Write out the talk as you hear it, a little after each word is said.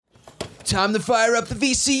Time to fire up the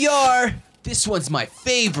VCR. This one's my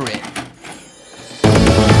favorite.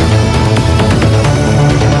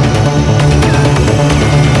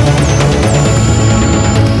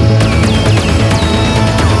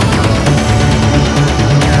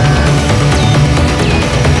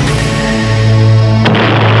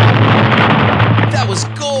 That was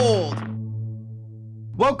gold.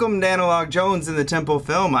 Welcome to Analog Jones in the Temple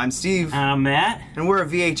Film. I'm Steve. I'm Matt. And we're a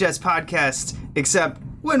VHS podcast, except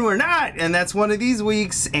when we're not. And that's one of these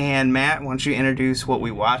weeks. And Matt, why don't you introduce what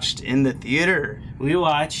we watched in the theater? We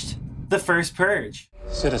watched The First Purge.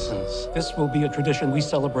 Citizens, this will be a tradition we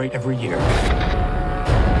celebrate every year.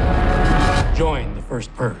 Join The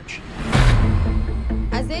First Purge.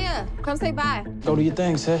 Isaiah, come say bye. Go do your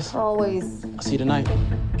thing, sis. Always. I'll see you tonight.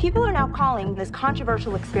 People are now calling this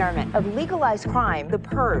controversial experiment of legalized crime the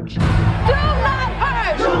Purge. Do not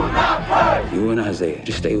purge! Do not purge! You and Isaiah,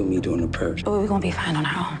 just stay with me during the purge. Oh, we're gonna be fine on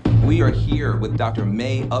our own. We are here with Dr.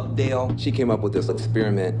 May Updale. She came up with this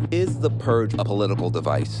experiment. Is the purge a political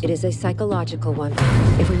device? It is a psychological one.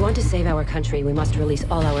 If we want to save our country, we must release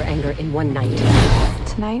all our anger in one night.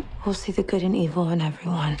 Tonight, we'll see the good and evil in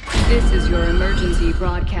everyone. This is your emergency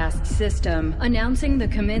broadcast system announcing the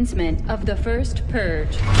commencement of the First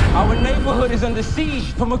Purge. Our neighborhood is under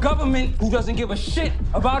siege from a government who doesn't give a shit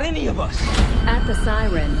about any of us. At the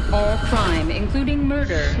siren, all crime, including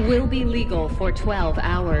murder, will be legal for 12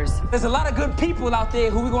 hours. There's a lot of good people out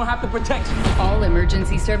there who we're gonna have to protect. All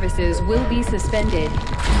emergency services will be suspended.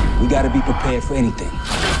 We gotta be prepared for anything.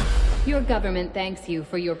 Your government thanks you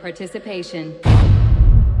for your participation.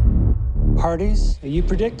 Parties, you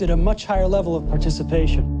predicted a much higher level of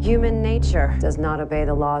participation. Human nature does not obey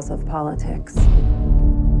the laws of politics.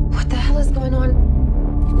 What the hell is going on?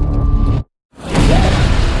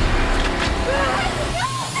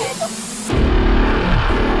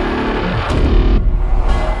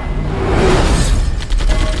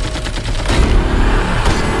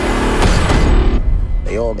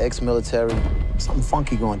 They all ex-military. Something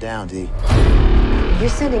funky going down, D. You're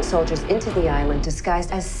sending soldiers into the island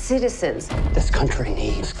disguised as citizens. This country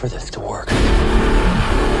needs for this to work.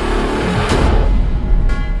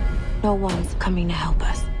 No one's coming to help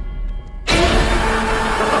us.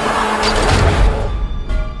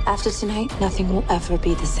 After tonight, nothing will ever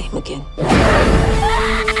be the same again.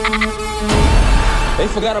 They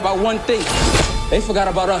forgot about one thing. They forgot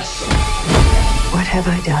about us. What have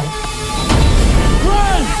I done?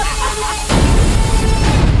 Run!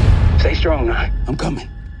 Stay strong now. I'm coming.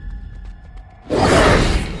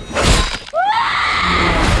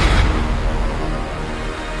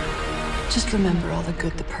 Just remember all the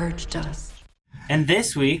good the Purge does. And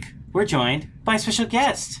this week, we're joined by a special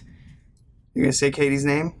guest. You're going to say Katie's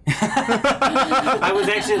name? I was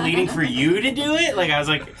actually leading for you to do it. Like, I was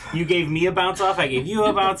like, you gave me a bounce off, I gave you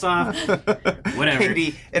a bounce off. Whatever.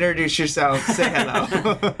 Katie, introduce yourself. Say hello.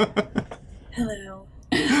 Hello.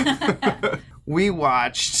 We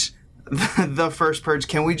watched The First Purge.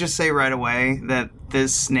 Can we just say right away that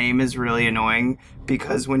this name is really annoying?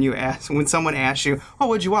 Because when someone asks you, "Oh,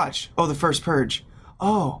 what'd you watch?" "Oh, The First Purge."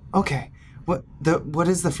 "Oh, okay. What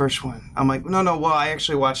is the first one?" I'm like, no. Well, I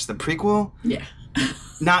actually watched the prequel. Yeah.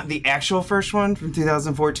 Not the actual first one from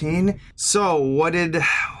 2014. So, what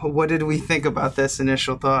did we think about this?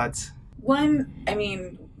 Initial thoughts. When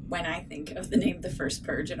I think of the name The First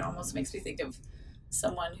Purge, it almost makes me think of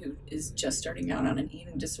someone who is just starting out on an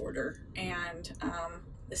eating disorder. And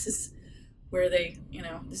this is where they,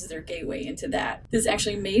 this is their gateway into that. This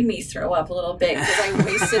actually made me throw up a little bit because I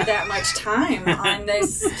wasted that much time on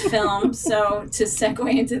this film. So to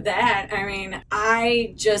segue into that,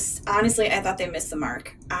 I thought they missed the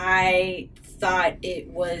mark. I thought it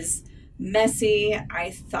was messy.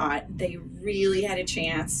 I thought they really had a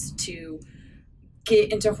chance to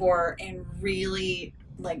get into horror and really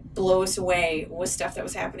blow us away with stuff that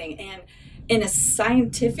was happening. And in a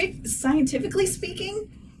scientifically speaking,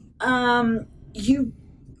 you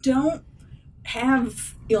don't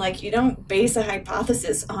have, you don't base a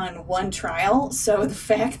hypothesis on one trial. So the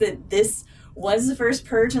fact that this was the first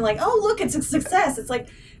purge and oh, look, it's a success. It's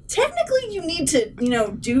technically you need to,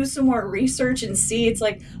 do some more research and see. It's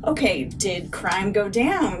okay, did crime go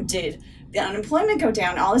down? Did the unemployment go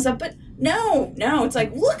down? All this stuff. But no, it's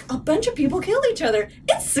look, a bunch of people killed each other.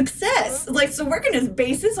 It's success. So we're going to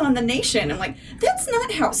base this on the nation. I'm that's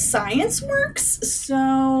not how science works.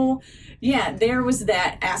 So yeah, there was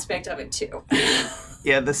that aspect of it too.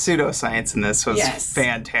 Yeah, the pseudoscience in this was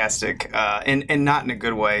fantastic, and not in a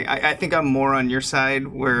good way. I think I'm more on your side,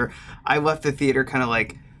 where I left the theater kind of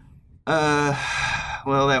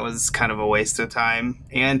well, that was kind of a waste of time.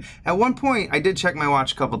 And at one point, I did check my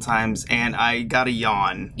watch a couple times, and I got a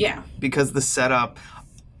yawn. Yeah. Because the setup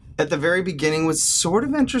at the very beginning was sort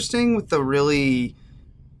of interesting with the really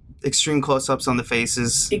extreme close-ups on the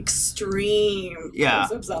faces. Extreme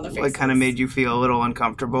close-ups on the faces. Like, kind of made you feel a little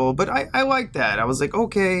uncomfortable. But I like that. I was like,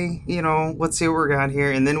 okay, let's see what we got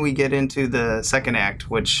here. And then we get into the second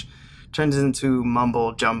act, which turns into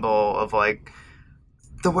mumble jumble of, like,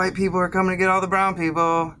 the white people are coming to get all the brown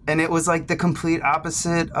people. And it was, like, the complete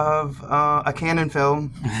opposite of a canon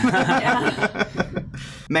film.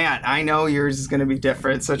 Matt, I know yours is going to be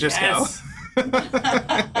different, so just go.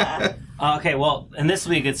 Okay, well, and this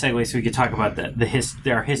will be a good segue so we could talk about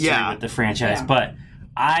our history with the franchise. Yeah. But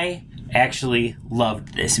I actually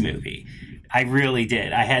loved this movie. I really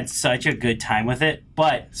did. I had such a good time with it.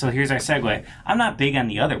 But, so here's our segue. I'm not big on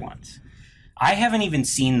the other ones. I haven't even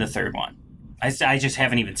seen the third one. I just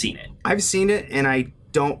haven't even seen it. I've seen it, and I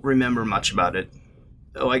don't remember much about it.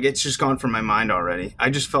 Like, it's just gone from my mind already.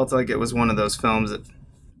 I just felt like it was one of those films that...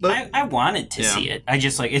 I wanted to see it. It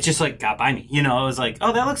just got by me. I was like,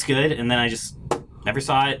 oh, that looks good. And then I just never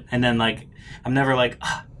saw it. And then, like, I'm never like,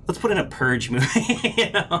 let's put in a Purge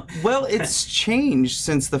movie, Well, it's changed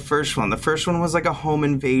since the first one. The first one was like a home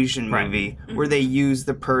invasion movie where they used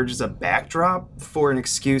the Purge as a backdrop for an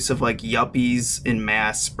excuse of, like, yuppies in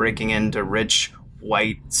mass breaking into rich,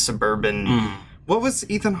 white, suburban... What was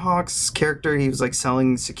Ethan Hawke's character? He was, like,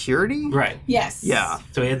 selling security? Right. Yes. Yeah.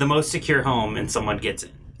 So he had the most secure home and someone gets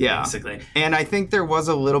it. Yeah. Basically. And I think there was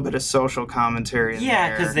a little bit of social commentary in there.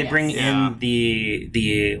 Yeah, because they bring in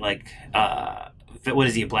the like, what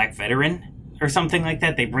is he, a black veteran or something like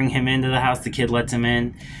that? They bring him into the house. The kid lets him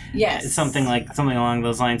in. Yes. Something along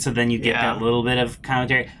those lines. So then you get that little bit of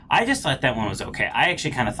commentary. I just thought that one was okay. I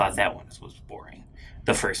actually kind of thought that one was boring.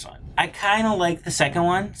 The first one. I kind of liked the second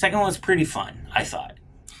one. Second one was pretty fun, I thought.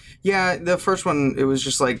 Yeah, the first one, it was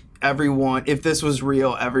just like everyone, if this was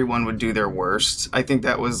real, everyone would do their worst. I think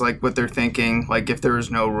that was like what they're thinking. Like, if there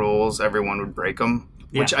was no rules, everyone would break them,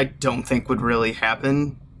 which I don't think would really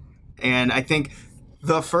happen. And I think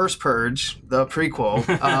the first Purge, the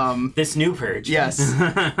prequel... this new Purge. Yes.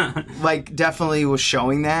 Like, definitely was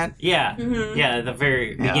showing that. Yeah. Mm-hmm. Yeah, the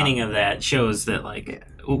very beginning of that shows that, like,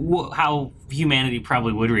 how humanity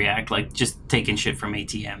probably would react, like, just taking shit from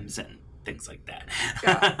ATMs and things like that.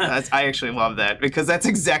 I actually love that because that's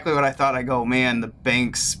exactly what I thought. I go, man, the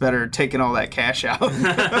banks better taking all that cash out.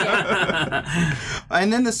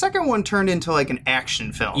 And then the second one turned into like an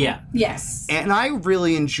action film. Yeah. Yes. And I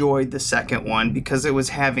really enjoyed the second one because it was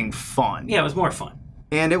having fun. Yeah, it was more fun.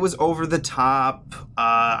 And it was over the top.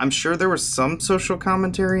 I'm sure there was some social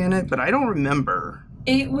commentary in it, but I don't remember.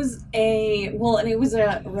 It was a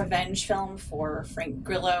revenge film for Frank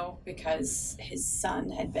Grillo because his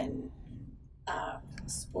son had been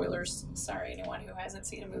spoilers, sorry anyone who hasn't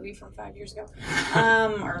seen a movie from 5 years ago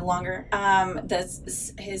or longer.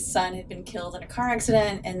 His son had been killed in a car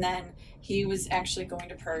accident, and then he was actually going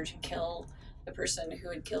to purge and kill the person who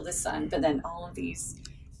had killed his son. But then all of these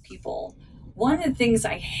people, one of the things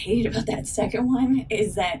I hate about that second one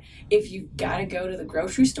is that if you gotta go to the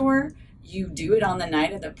grocery store, you do it on the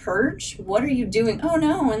night of the purge. What are you doing? Oh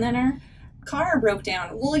no, and then our car broke down.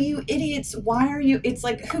 Well, you idiots, why are you, it's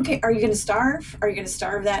like, are you going to starve? Are you going to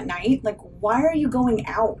starve that night? Like, why are you going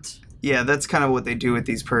out? Yeah, that's kind of what they do with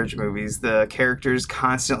these Purge movies. The characters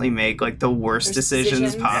constantly make like the worst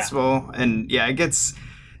decisions possible. Yeah. And yeah, it's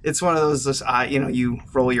one of those, just, you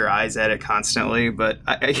roll your eyes at it constantly. But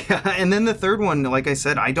and then the third one, like I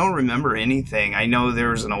said, I don't remember anything. I know there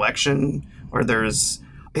was an election or it's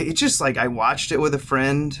just like I watched it with a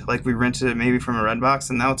friend, like we rented it maybe from a Redbox,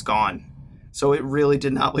 and now it's gone. So it really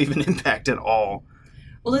did not leave an impact at all.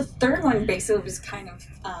 Well, the third one basically was kind of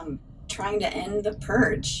trying to end the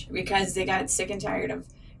purge because they got sick and tired of,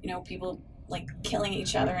 people like killing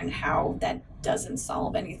each other and how that doesn't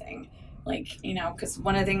solve anything. Like, because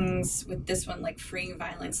one of the things with this one, like free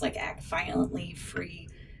violence, like act violently, free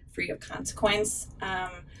of consequence.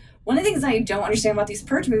 One of the things I don't understand about these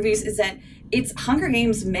Purge movies is that it's Hunger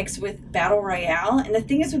Games mixed with Battle Royale. And the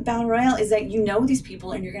thing is with Battle Royale is that you know these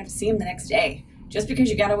people and you're going to have to see them the next day. Just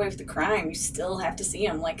because you got away with the crime, you still have to see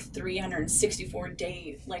them like 364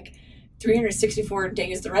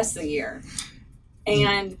 days the rest of the year.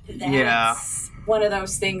 And that's one of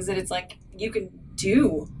those things that it's like you can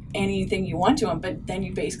do anything you want to them, but then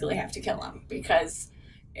you basically have to kill them because,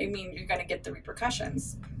 you're going to get the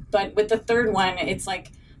repercussions. But with the third one, it's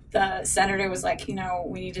like, the senator was like,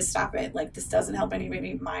 we need to stop it. Like, this doesn't help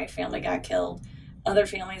anybody. My family got killed. Other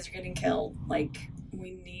families are getting killed. Like,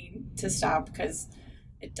 we need to stop because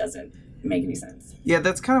it doesn't make any sense. Yeah,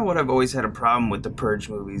 that's kind of what I've always had a problem with the Purge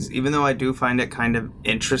movies, even though I do find it kind of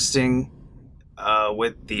interesting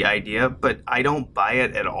with the idea, but I don't buy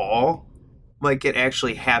it at all, like it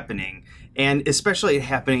actually happening, and especially it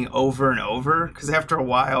happening over and over, because after a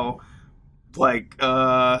while, like,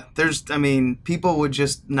 people would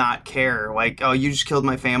just not care, like, oh, you just killed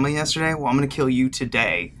my family yesterday? Well, I'm going to kill you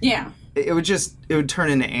today. Yeah. It would turn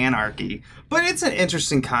into anarchy. But it's an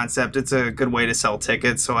interesting concept. It's a good way to sell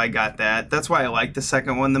tickets, so I got that. That's why I liked the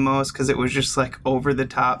second one the most, because it was just like over the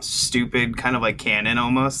top, stupid, kind of like Canon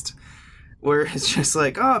almost. Where it's just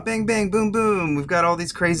like, oh, bang, bang, boom, boom. We've got all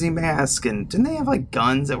these crazy masks. And didn't they have like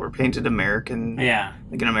guns that were painted American? Yeah.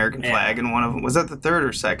 Like an American flag in one of them. Was that the third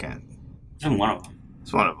or second? It's in one of them.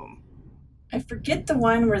 It's one of them. I forget the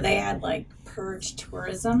one where they had like Purge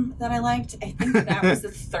tourism that I liked. I think that was the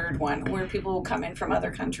third one, where people will come in from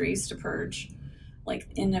other countries to purge, like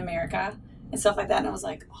in America and stuff like that. And I was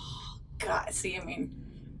like, oh God, see, I mean,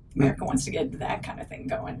 America wants to get that kind of thing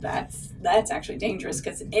going. That's actually dangerous,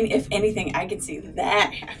 because if anything, I could see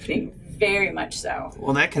that happening very much so.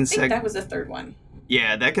 Well, that can I think that was the third one.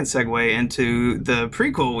 Yeah, that can segue into the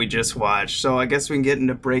prequel we just watched. So I guess we can get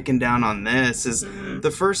into breaking down on this.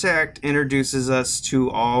 The first act introduces us to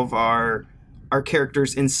all of our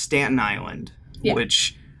characters in Staten Island,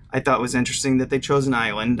 which I thought was interesting that they chose an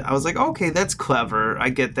island. I was like, okay, that's clever. I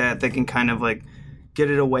get that. They can kind of like get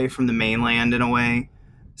it away from the mainland in a way.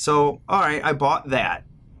 So, all right, I bought that,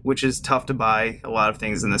 which is tough to buy a lot of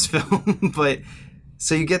things in this film. But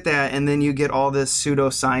so you get that, and then you get all this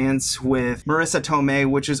pseudoscience with Marissa Tomei,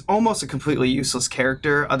 which is almost a completely useless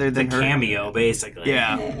character other than her cameo, basically.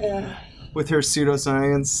 Yeah. With her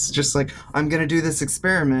pseudoscience, just like, I'm going to do this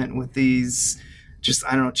experiment with these, just,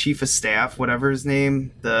 I don't know, chief of staff, whatever his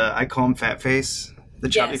name. I call him Fat Face, the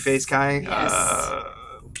chubby face guy. Yes.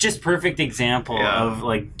 Just perfect example of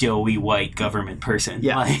like doughy white government person.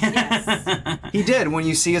 Yeah. He did. When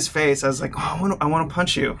you see his face, I was like, oh, I want to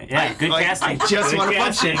punch you. Yeah, good casting. I just want to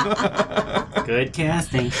punch you. Good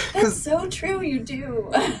casting. That's so true, you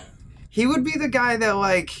do. He would be the guy that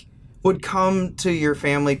like would come to your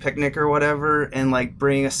family picnic or whatever and like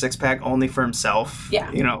bring a six-pack only for himself.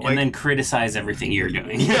 Yeah. You know, like, and then criticize everything you're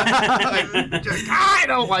doing. I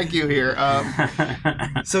don't like you here.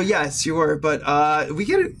 So yes, you were. But we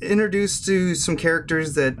get introduced to some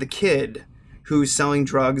characters that the kid who's selling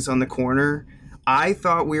drugs on the corner, I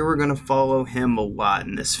thought we were going to follow him a lot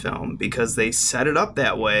in this film because they set it up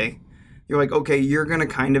that way. You're like, okay, you're going to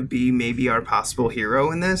kind of be maybe our possible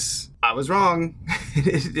hero in this. I was wrong.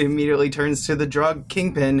 It immediately turns to the drug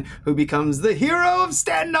kingpin who becomes the hero of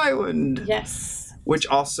Staten Island. Yes. Which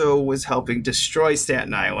also was helping destroy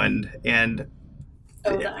Staten Island. And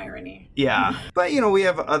oh, the irony. Yeah. But, you know, we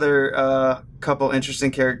have other couple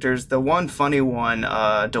interesting characters. The one funny one,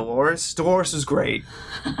 Dolores. Dolores was great.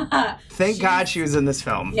 Thank God she was in this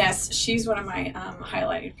film. Yes, she's one of my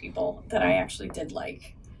highlighted people that I actually did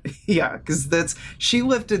like. Yeah, because she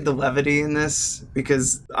lifted the levity in this,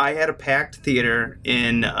 because I had a packed theater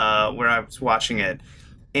in where I was watching it,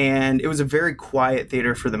 and it was a very quiet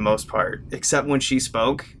theater for the most part, except when she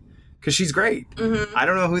spoke, because she's great. Mm-hmm. I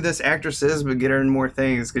don't know who this actress is, but get her in more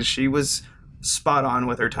things, because she was spot on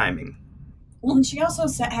with her timing. Well, and she also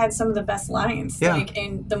had some of the best lines, yeah. Like,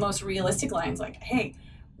 and the most realistic lines, like, hey,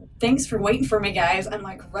 thanks for waiting for me, guys. I'm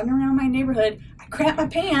like running around my neighborhood. I crap my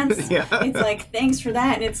pants. Yeah. It's like, thanks for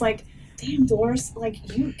that. And it's like, damn, Dolores,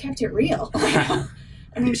 like, you kept it real. I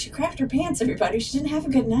mean, she crapped her pants, everybody. She didn't have a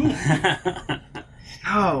good night.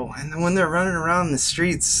 Oh, and then when they're running around the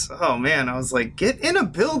streets, oh man, I was like, get in a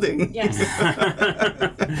building. Yes.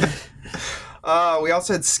 We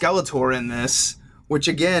also had Skeletor in this, which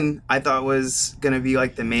again, I thought was going to be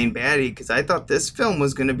like the main baddie, because I thought this film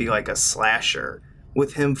was going to be like a slasher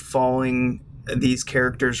with him following these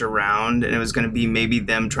characters around, and it was going to be maybe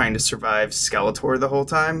them trying to survive Skeletor the whole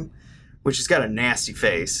time, which has got a nasty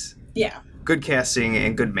face. Yeah. Good casting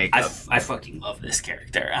and good makeup. I fucking love this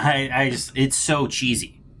character. I just, it's so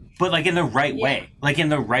cheesy, but like in the right way, like in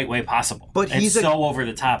the right way possible. But he's so over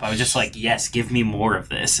the top. I was just like, yes, give me more of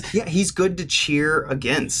this. Yeah, he's good to cheer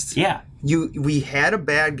against. Yeah. We had a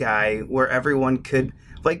bad guy where everyone could,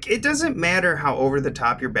 like, it doesn't matter how over the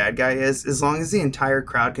top your bad guy is, as long as the entire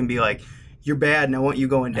crowd can be like, you're bad and I want you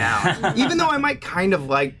going down. Even though I might kind of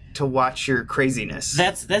like to watch your craziness.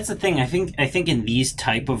 That's the thing. I think in these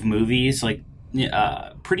type of movies, like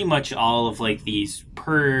pretty much all of like these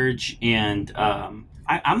Purge and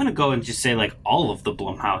I'm gonna go and just say like all of the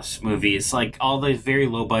Blumhouse movies, like all the very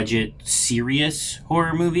low budget serious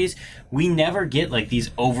horror movies, we never get like these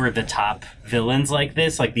over the top villains like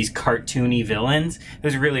this, like these cartoony villains. It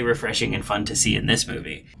was really refreshing and fun to see in this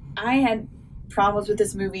movie. I had problems with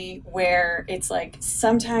this movie where it's like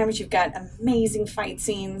sometimes you've got amazing fight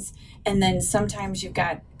scenes and then sometimes you've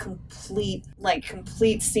got complete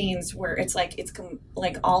scenes where it's like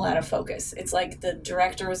like all out of focus. It's like the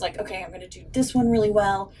director was like, okay, I'm going to do this one really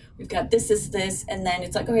well. We've got this, and then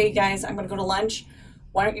it's like, okay, guys, I'm going to go to lunch.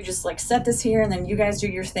 Why don't you just like set this here and then you guys do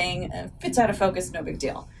your thing. If it's out of focus, no big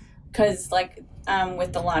deal. Because like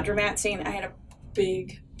with the laundromat scene, I had a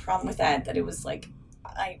big problem with that it was like,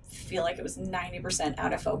 I feel like it was 90%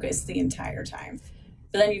 out of focus the entire time.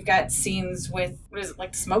 But then you've got scenes with,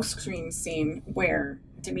 like the smoke screen scene where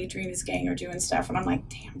Dimitri and his gang are doing stuff. And I'm like,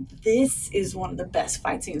 damn, this is one of the best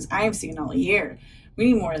fight scenes I have seen all year.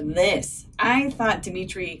 We need more of this. I thought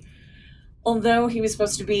Dimitri, although he was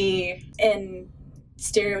supposed to be in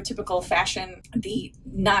stereotypical fashion the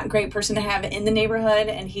not great person to have in the neighborhood,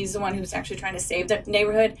 and he's the one who's actually trying to save the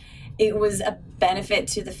neighborhood, it was a benefit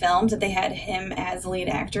to the film that they had him as the lead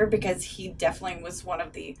actor, because he definitely was one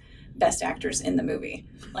of the best actors in the movie.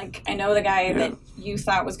 Like, I know the guy that you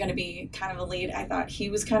thought was going to be kind of a lead, I thought he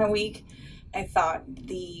was kind of weak. I thought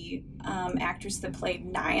the actress that played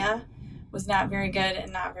Naya was not very good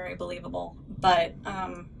and not very believable. But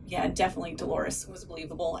yeah, definitely Dolores was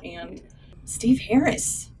believable. And Steve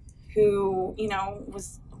Harris, who, you know,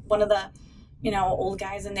 was one of the, you know, old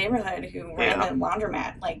guys in the neighborhood who ran the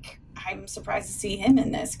laundromat. Like, I'm surprised to see him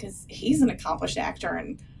in this because he's an accomplished actor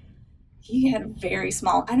and he had a very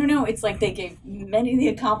small, I don't know, it's like they gave many of the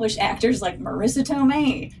accomplished actors like Marissa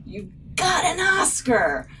Tomei, you got an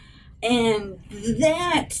Oscar. And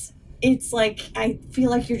that, it's like, I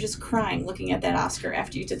feel like you're just crying looking at that Oscar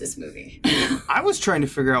after you did this movie. I was trying to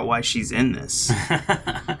figure out why she's in this.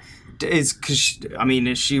 Is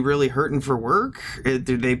she really hurting for work?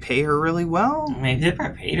 Did they pay her really well? Maybe they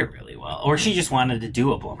probably paid her really well, or she just wanted to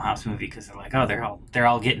do a Blumhouse movie because they're like, oh, they're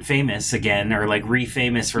all getting famous again, or like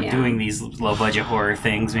re-famous for doing these low budget horror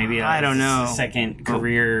things. Maybe I don't know, second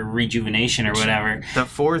career rejuvenation or whatever. The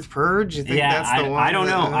Fourth Purge? You think that's the one? I don't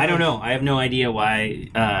know. I have no idea why.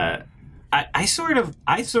 I sort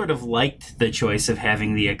of liked the choice of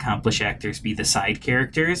having the accomplished actors be the side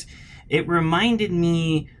characters. It reminded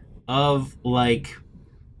me of like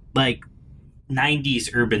 90s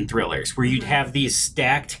urban thrillers where you'd have these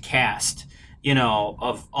stacked cast, you know,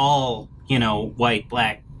 of all, you know, white,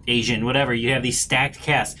 black, Asian, whatever. You have these stacked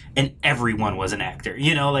casts and everyone was an actor,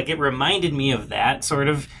 you know, like it reminded me of that sort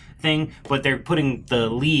of thing, but they're putting the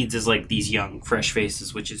leads as like these young fresh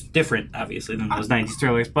faces, which is different obviously than those 90s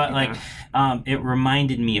thrillers, but like it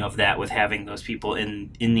reminded me of that with having those people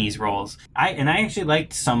in these roles. I actually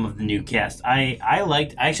liked some of the new cast. I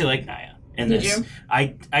actually liked Naya in this. Did you?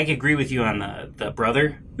 I agree with you on the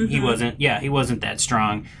brother. Mm-hmm. He wasn't that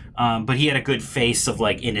strong, but he had a good face of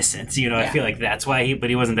like innocence, you know. I feel like that's why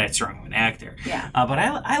he wasn't that strong of an actor. But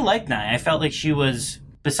I liked Naya. I felt like she was,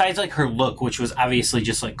 besides like her look, which was obviously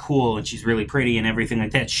just like cool and she's really pretty and everything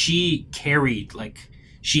like that, she carried, like,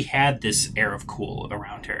 she had this air of cool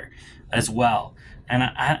around her as well. And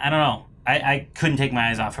I don't know. I couldn't take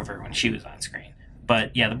my eyes off of her when she was on screen.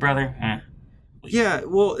 But yeah, the brother, Yeah,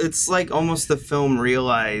 well, it's like almost the film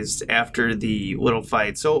realized after the little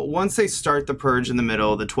fight. So once they start the purge in the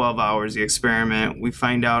middle, the 12 hours, the experiment, we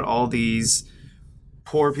find out all these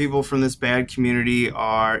poor people from this bad community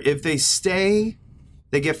are, if they stay,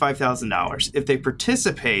 they get $5,000. If they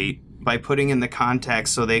participate by putting in the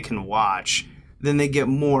context so they can watch, then they get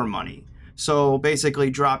more money. So basically,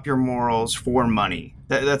 drop your morals for money.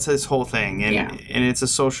 That's this whole thing, and it's a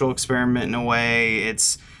social experiment in a way.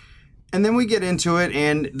 And then we get into it,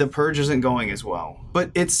 and the purge isn't going as well.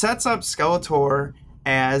 But it sets up Skeletor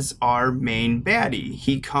as our main baddie.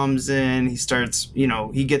 He comes in, he starts, you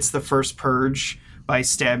know, he gets the first purge by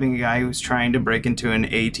stabbing a guy who's trying to break into an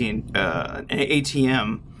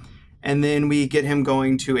ATM. And then we get him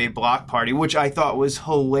going to a block party, which I thought was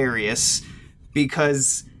hilarious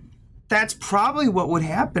because that's probably what would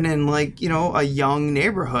happen in, like, you know, a young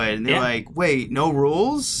neighborhood. And they're like, wait, no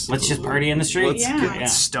rules? Let's just party in the street. Let's get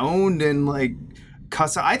stoned and, like,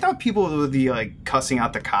 cuss. I thought people would be, like, cussing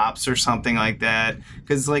out the cops or something like that.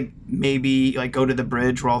 Because, like, maybe, like, go to the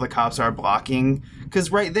bridge where all the cops are blocking.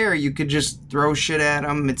 Because right there, you could just throw shit at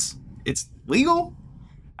them. It's legal.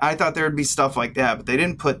 I thought there would be stuff like that, but they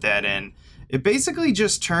didn't put that in. It basically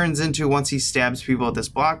just turns into, once he stabs people at this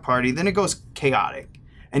block party, then it goes chaotic.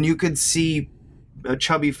 And you could see a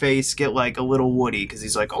chubby face get, like, a little Woody, because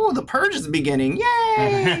he's like, oh, the purge is beginning,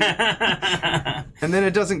 yay! And then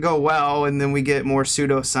it doesn't go well, and then we get more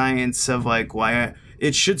pseudoscience of, like, why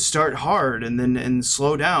it should start hard and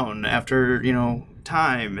slow down after, you know,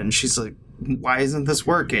 time. And she's like, why isn't this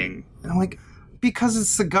working? And I'm like, because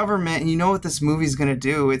it's the government and you know what this movie's going to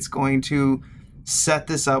do. It's going to set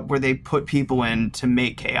this up where they put people in to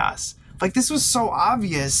make chaos. Like, this was so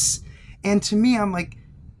obvious. And to me, I'm like,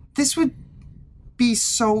 this would be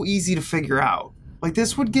so easy to figure out. Like,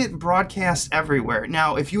 this would get broadcast everywhere.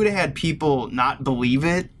 Now, if you would have had people not believe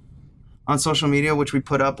it on social media, which we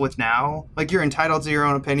put up with now, like, you're entitled to your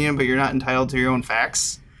own opinion, but you're not entitled to your own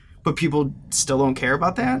facts, but people still don't care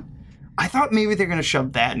about that. I thought maybe they're going to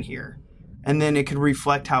shove that in here, and then it could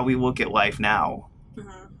reflect how we look at life now.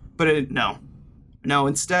 But no,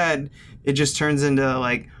 instead, it just turns into,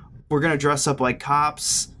 like, we're going to dress up like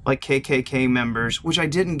cops, like KKK members, which I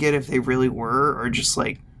didn't get if they really were, or just,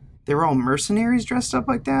 like, they were all mercenaries dressed up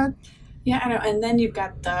like that. Yeah, I know. And then you've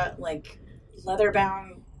got the, like,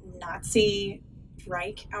 leather-bound Nazi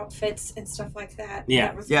Reich outfits and stuff like that.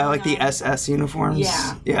 Yeah, like the SS uniforms.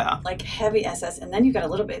 Yeah. Like heavy SS. And then you got a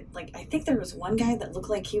little bit, like, I think there was one guy that looked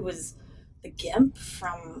like he was the Gimp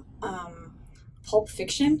from Pulp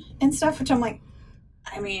Fiction and stuff, which I'm like,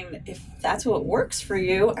 I mean, if that's what works for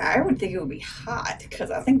you, I would think it would be hot,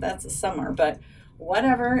 because I think that's the summer. But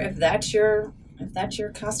whatever, if that's your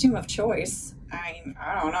costume of choice, I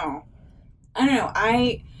don't know.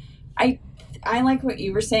 I like what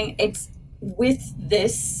you were saying. It's with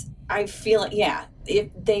this, I feel, if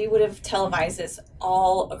they would have televised this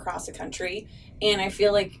all across the country, and I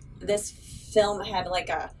feel like this film had like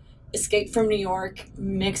a Escape from New York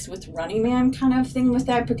mixed with Running Man kind of thing with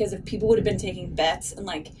that, because if people would have been taking bets and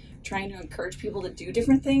like trying to encourage people to do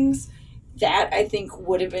different things, that I think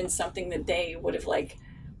would have been something that they would have, like,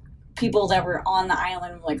 people that were on the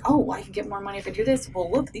island, like, oh, I can get more money if I do this. Well,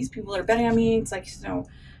 look, these people are betting on me. It's like, you know,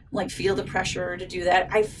 like, feel the pressure to do that.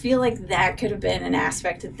 I feel like that could have been an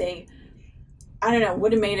aspect that they, I don't know,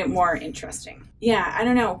 would have made it more interesting. Yeah, I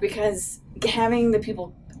don't know, because having the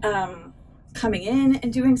people coming in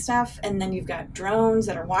and doing stuff, and then you've got drones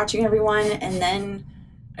that are watching everyone, and then,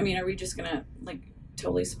 I mean, are we just gonna, like,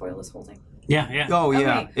 totally spoil this whole thing? Yeah. Oh,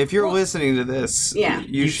 yeah. Okay. If you're listening to this,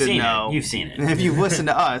 you should know. You've seen it. If you've listened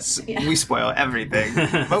to us, we spoil everything.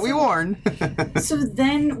 But we warn. So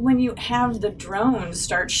then when you have the drones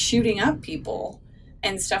start shooting up people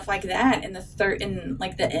and stuff like that in the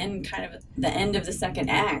end of the second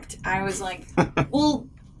act, I was like, well,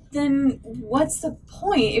 then what's the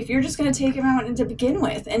point if you're just going to take him out to begin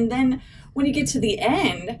with? And then when you get to the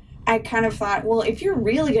end, I kind of thought, well, if you're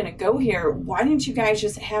really going to go here, why didn't you guys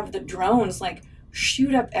just have the drones, like,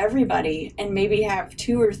 shoot up everybody and maybe have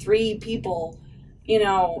 2 or 3 people, you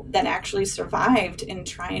know, that actually survived and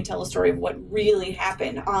try and tell a story of what really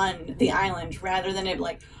happened on the island, rather than it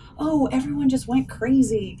like, oh, everyone just went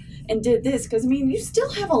crazy and did this. Because, I mean, you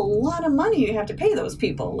still have a lot of money you have to pay those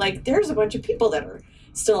people. Like, there's a bunch of people that are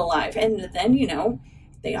still alive. And then, you know,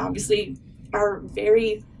 they obviously are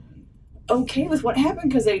very okay with what happened,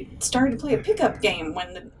 because they started to play a pickup game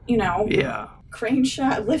when the, you know, crane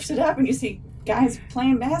shot lifted up and you see guys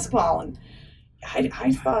playing basketball. And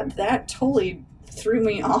I thought that totally threw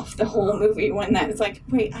me off the whole movie, when that is like,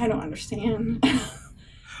 wait, I don't understand.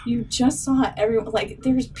 You just saw everyone, like,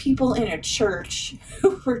 there's people in a church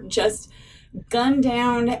who were just gunned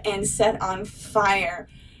down and set on fire.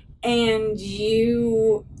 And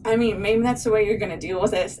I mean, maybe that's the way you're going to deal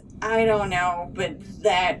with this. I don't know, but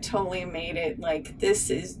that totally made it like,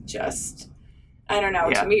 this is just, I don't know.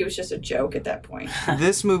 Yeah. To me, it was just a joke at that point.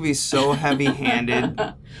 This movie's so heavy-handed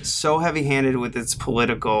with its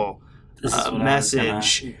political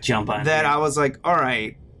message jump on that I was like, all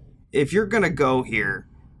right, if you're going to go here,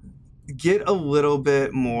 get a little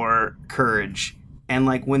bit more courage. And,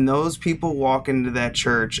 like, when those people walk into that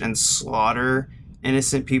church and slaughter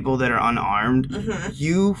innocent people that are unarmed,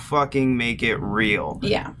 you fucking make it real.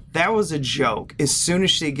 Yeah. That was a joke. As soon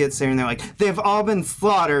as she gets there and they're like, they've all been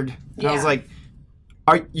slaughtered. And I was like,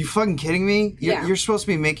 are you fucking kidding me? You're supposed to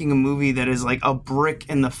be making a movie that is like a brick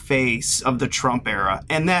in the face of the Trump era.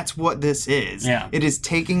 And that's what this is. Yeah. It is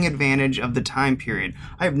taking advantage of the time period.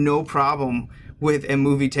 I have no problem with a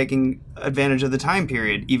movie taking advantage of the time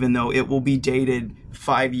period, even though it will be dated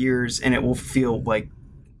 5 years and it will feel like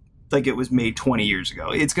it was made 20 years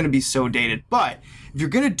ago. It's going to be so dated. But if you're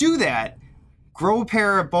going to do that, grow a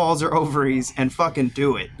pair of balls or ovaries and fucking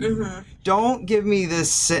do it. Don't give me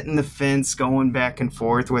this sit in the fence going back and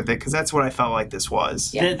forth with it, because that's what I felt like this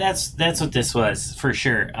was. Yeah. That's what this was, for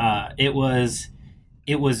sure. It was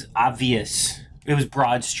obvious. It was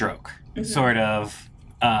broad stroke, sort of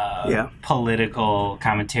political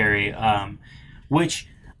commentary, which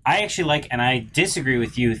I actually like, and I disagree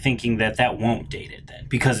with you thinking that won't date it then,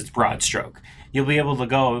 because it's broad stroke. You'll be able to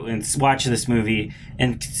go and watch this movie,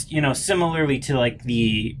 and, you know, similarly to like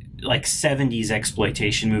the like 70s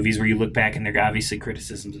exploitation movies where you look back and there are obviously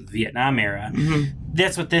criticisms of the Vietnam era.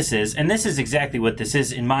 That's what this is, and this is exactly what this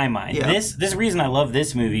is in my mind. This reason I love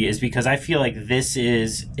this movie is because I feel like this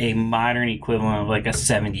is a modern equivalent of like a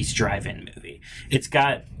 70s drive-in movie. It's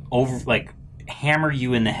got hammer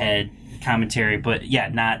you in the head commentary, but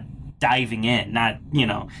not diving in, not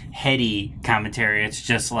heady commentary. It's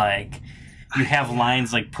just like you have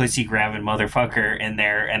lines like pussy grabbing motherfucker in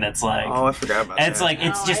there, and it's like, oh, I forgot about that. It's like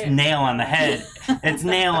it's just nail on the head. It's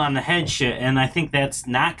nail on the head shit, and I think that's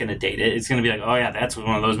not going to date it. It's going to be like, oh yeah, that's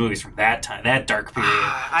one of those movies from that time, that dark period.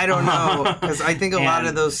 I don't know, because I think a lot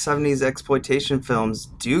of those 70s exploitation films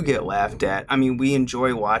do get laughed at. I mean, we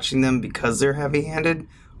enjoy watching them because they're heavy-handed,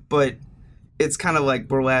 but it's kind of like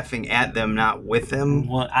we're laughing at them, not with them.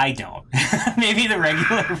 Well, I don't. Maybe the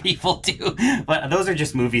regular people do. But those are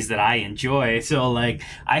just movies that I enjoy. So, like,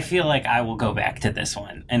 I feel like I will go back to this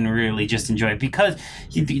one and really just enjoy it because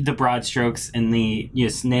the broad strokes and the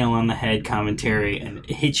nail on the head commentary and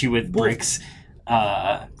hit you with bricks.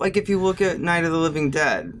 Like, if you look at Night of the Living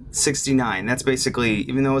Dead, 1969, that's basically,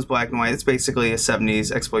 even though it was black and white, it's basically a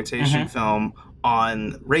 70s exploitation film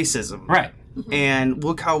on racism. Right. And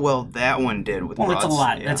look how well that one did with that's a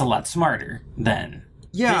lot. Yeah. That's a lot smarter than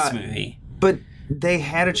this movie. But they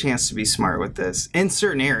had a chance to be smart with this in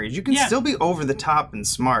certain areas. You can still be over the top and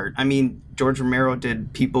smart. I mean, George Romero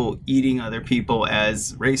did people eating other people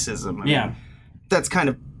as racism. I mean, that's kind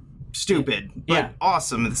of stupid, but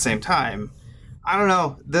awesome at the same time. I don't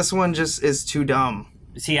know. This one just is too dumb.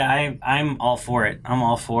 See, I'm all for it. I'm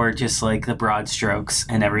all for just like the broad strokes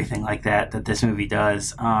and everything like that this movie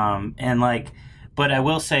does. But I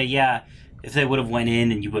will say, if they would have went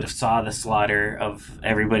in and you would have saw the slaughter of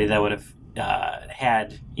everybody, that would have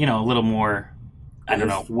had a little more, I don't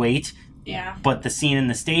know, weight. Yeah. But the scene in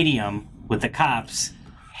the stadium with the cops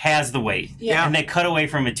has the weight. Yeah. And they cut away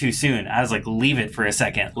from it too soon. I was like, leave it for a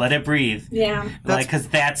second. Let it breathe. Yeah. Because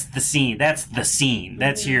that's the scene. That's the scene.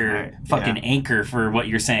 That's your fucking anchor for what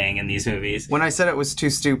you're saying in these movies. When I said it was too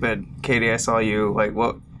stupid, Katie, I saw you, like,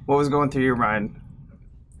 what was going through your mind?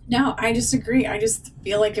 No, I just agree. I just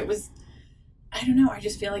feel like it was, I don't know. I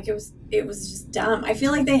just feel like it was just dumb. I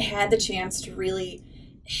feel like they had the chance to really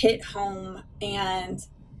hit home and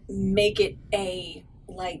make it a,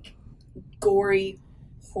 like, gory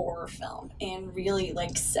horror film and really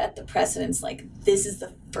like set the precedence. Like, this is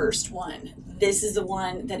the first one. This is the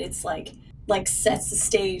one that it's like sets the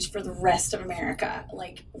stage for the rest of America.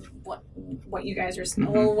 Like what you guys are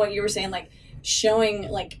what you were saying, like showing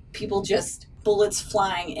like people just bullets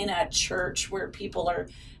flying in a church where people are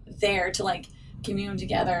there to like commune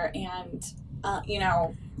together and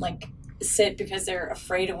like sit because they're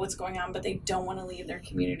afraid of what's going on, but they don't want to leave their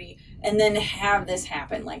community, and then have this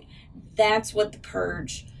happen. Like, that's what The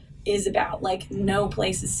Purge is about. Like, no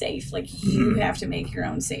place is safe. Like, you have to make your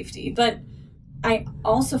own safety. But I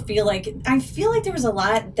also feel like there was a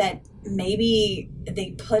lot that maybe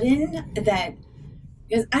they put in that,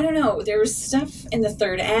 because I don't know, there was stuff in the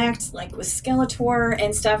third act, like with Skeletor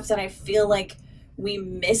and stuff, that I feel like we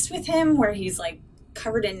missed with him, where he's like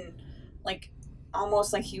covered in like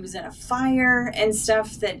almost like he was in a fire and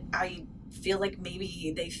stuff, that I feel like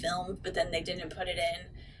maybe they filmed but then they didn't put it in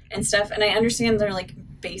and stuff. And I understand they're like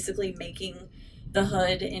basically making the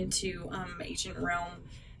hood into ancient Rome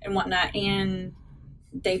and whatnot, and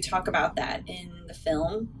they talk about that in the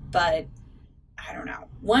film, but I don't know.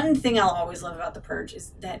 One thing I'll always love about The Purge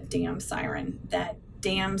is that damn siren. That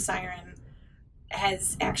damn siren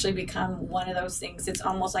has actually become one of those things. It's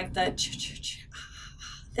almost like the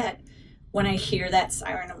that when I hear that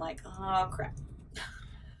siren, I'm like, oh crap.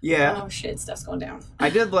 Yeah. Oh shit, stuff's going down. I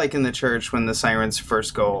did like in the church when the sirens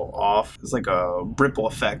first go off. It's like a ripple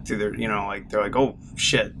effect through their, like they're like, oh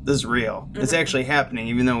shit, this is real. Mm-hmm. It's actually happening,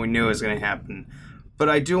 even though we knew it was going to happen. But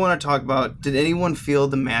I do want to talk about, did anyone feel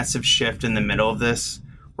the massive shift in the middle of this?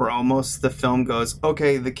 Where almost the film goes,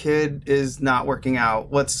 okay, the kid is not working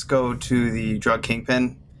out. Let's go to the drug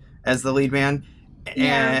kingpin as the lead man.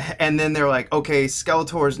 Yeah. And then they're like, okay,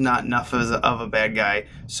 Skeletor's not enough of a bad guy,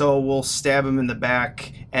 so we'll stab him in the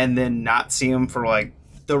back and then not see him for like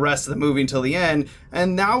the rest of the movie until the end.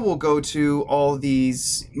 And now we'll go to all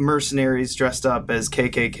these mercenaries dressed up as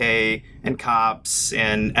KKK and cops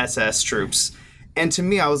and SS troops. And to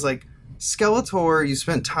me, I was like, Skeletor, you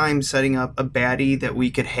spent time setting up a baddie that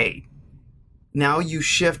we could hate. Now you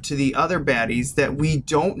shift to the other baddies that we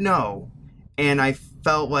don't know, and I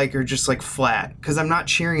felt like are just like flat because I'm not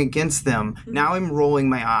cheering against them. Now I'm rolling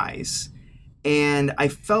my eyes. And I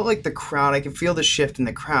felt like the crowd, I could feel the shift in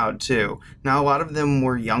the crowd too. Now a lot of them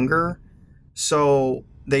were younger, so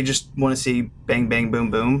they just want to see bang, bang,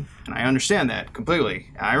 boom, boom. And I understand that completely.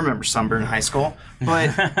 I remember Sunburn in high school.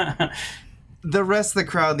 But the rest of the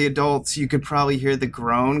crowd, the adults, you could probably hear the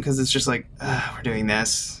groan because it's just like, we're doing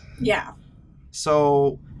this. Yeah.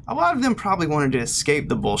 So a lot of them probably wanted to escape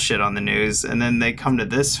the bullshit on the news, and then they come to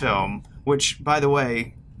this film, which, by the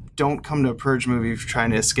way, don't come to a Purge movie if you're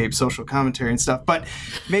trying to escape social commentary and stuff, but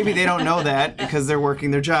maybe they don't know that because they're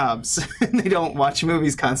working their jobs and they don't watch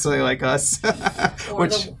movies constantly like us. Or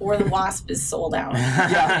the Wasp is sold out. They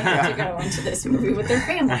have to go into this movie with their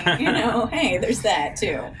family. Hey, there's that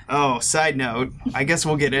too. Oh, side note, I guess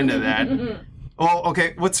we'll get into that. Well,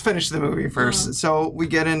 okay, let's finish the movie first. So we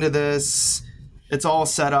get into this. It's all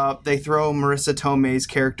set up. They throw Marissa Tomei's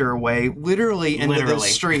character away, literally into the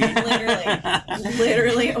street.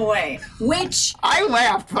 Literally away. Which... I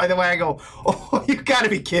laughed, by the way. I go, oh, you gotta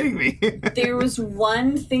be kidding me. There was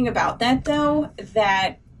one thing about that, though,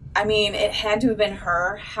 that, I mean, it had to have been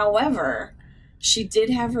her. However, she did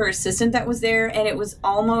have her assistant that was there, and it was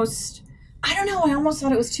almost... I don't know, I almost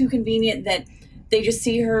thought it was too convenient that they just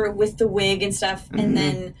see her with the wig and stuff, and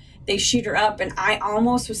then... they shoot her up, and I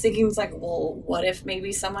almost was thinking, it's like, well, what if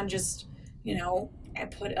maybe someone just,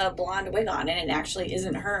 put a blonde wig on and it actually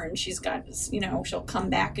isn't her, and she's got, she'll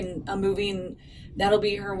come back in a movie and that'll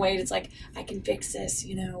be her way. It's like, I can fix this,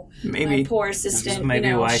 maybe my poor assistant.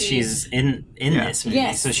 Maybe why she's in this movie,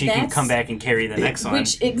 yes, so she can come back and carry the next one.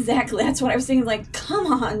 Which, exactly, that's what I was thinking, like, come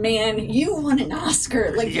on, man, you won an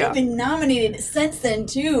Oscar. Like, you've been nominated since then,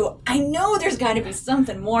 too. I know there's got to be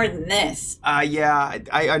something more than this. I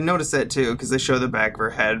noticed that, too, because they show the back of her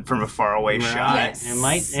head from a faraway shot. Yes.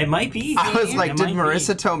 It might be. I was like, did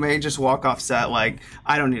Marissa Tomei just walk off set like,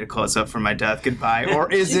 I don't need a close-up for my death, goodbye,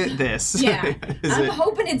 or is it this? Yeah. I'm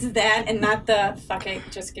hoping it's that and not the, fuck it,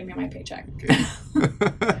 just give me my paycheck.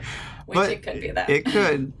 Which it could be that. It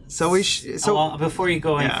could. So well, before you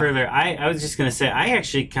go any further, I was just going to say, I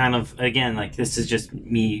actually kind of, again, like, this is just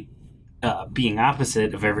me being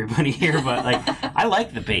opposite of everybody here, but, like, I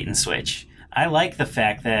like the bait and switch. I like the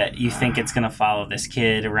fact that you think it's going to follow this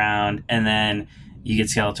kid around, and then you get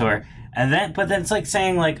Skeletor. But then it's like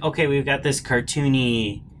saying, like, okay, we've got this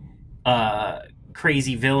cartoony,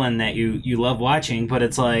 crazy villain that you love watching, but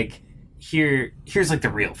it's like, here's like the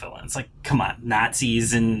real villain. It's like, come on,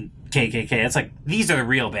 Nazis and KKK. It's like, these are the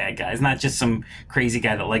real bad guys, not just some crazy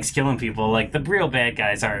guy that likes killing people. Like, the real bad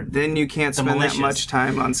guys are. Then you can't spend malicious. that much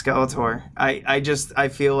time on Skeletor. I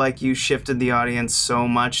feel like you shifted the audience so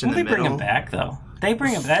much in the middle. They bring him back, though. They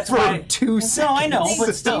bring him. That's for why 2 seconds. No, I know,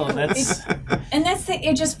 but still, that's. And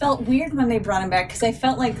it just felt weird when they brought him back, because I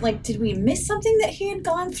felt like, did we miss something that he had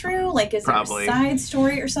gone through? Like, is there a side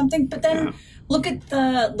story or something? But then look at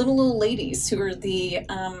the little ladies who are the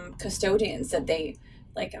custodians that they,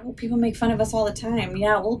 like, oh, people make fun of us all the time.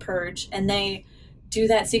 Yeah, we'll purge. And they do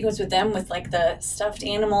that sequence with them with, like, the stuffed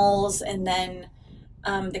animals, and then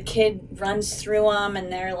the kid runs through them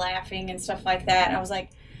and they're laughing and stuff like that. And I was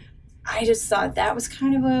like, I just thought that was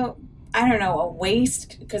kind of a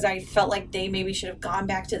waste, because I felt like they maybe should have gone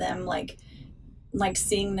back to them, like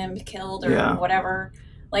seeing them killed or whatever.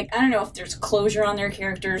 Like, I don't know if there's closure on their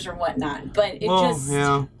characters or whatnot, but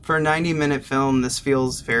for a 90-minute film, this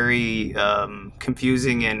feels very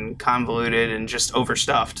confusing and convoluted and just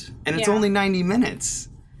overstuffed. And it's only 90 minutes.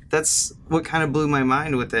 That's what kind of blew my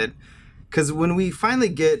mind with it. Because when we finally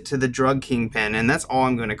get to the drug kingpin, and that's all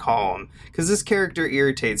I'm going to call him, because this character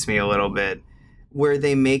irritates me a little bit, where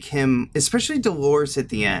they make him, especially Dolores at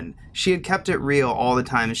the end, she had kept it real all the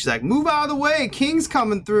time, and she's like, move out of the way, King's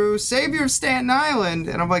coming through, savior of Staten Island.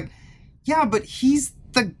 And I'm like, yeah, but he's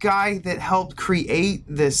the guy that helped create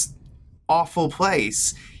this awful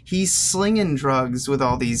place. He's slinging drugs with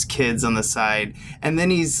all these kids on the side, and then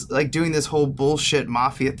he's like doing this whole bullshit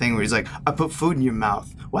mafia thing where he's like, I put food in your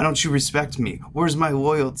mouth. Why don't you respect me? Where's my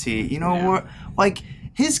loyalty? Like,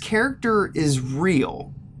 his character is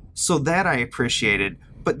real. So that I appreciated.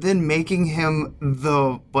 But then making him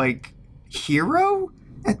the, like, hero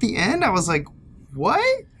at the end, I was like,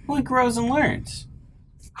 what? Well, he grows and learns.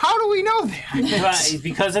 How do we know that?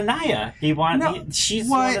 Because of Naya. She's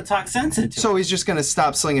the one that talks sense into it. So he's just going to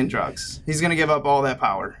stop slinging drugs. He's going to give up all that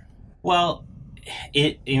power. Well,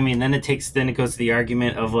 then it goes to the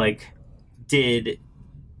argument of, like, did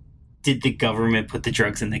the government put the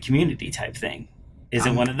drugs in the community type thing? Is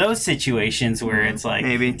it one of those situations where it's like,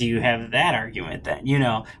 maybe, do you have that argument then?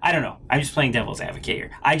 I don't know. I'm just playing devil's advocate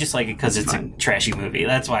here. I just like it because it's a trashy movie.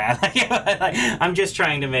 That's why I like it. I'm just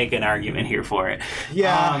trying to make an argument here for it.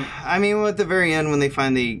 Yeah. At the very end, when they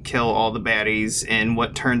finally kill all the baddies in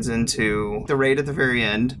what turns into the raid at the very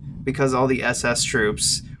end, because all the SS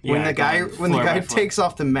troops, when the guy takes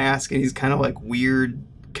off the mask and he's kind of like weird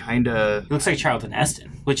kind of... It looks like Charlton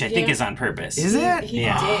Heston, which I think is on purpose. Is it? He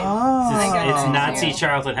Yeah. did. It's Oh. Nazi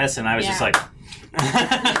Charlton Heston. I was just like...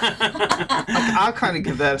 I'll kind of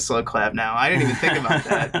give that a slow clap now. I didn't even think about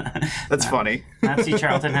that. That's funny. Nazi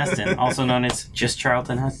Charlton Heston, also known as just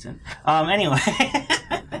Charlton Heston. Anyway.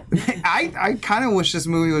 I kind of wish this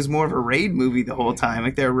movie was more of a raid movie the whole time.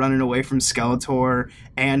 Like, they were running away from Skeletor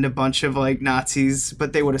and a bunch of, like, Nazis,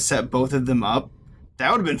 but they would have set both of them up.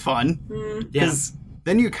 That would have been fun. Because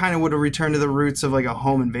then you kind of would have returned to the roots of, like, a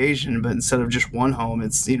home invasion, but instead of just one home,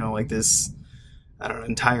 it's, you know, like this... I don't know,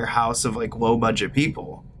 entire house of like low budget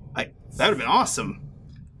people. That would have been awesome.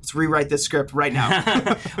 Let's rewrite this script right now.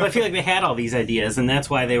 Well, I feel like they had all these ideas, and that's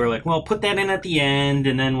why they were like, well, put that in at the end,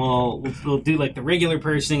 and then we'll do like the regular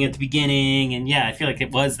person at the beginning. And yeah, I feel like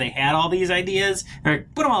they had all these ideas. They're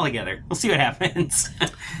like, put them all together. We'll see what happens.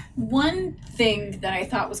 One thing that I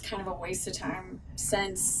thought was kind of a waste of time,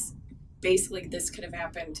 since basically this could have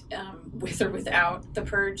happened with or without the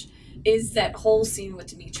Purge, is that whole scene with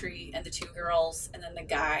Dimitri and the two girls, and then the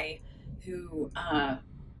guy who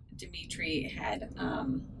Dimitri had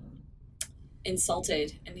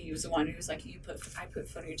insulted, and he was the one who was like, I put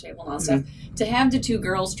food on your table and all that stuff. To have the two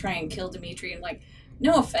girls try and kill Dimitri, and like,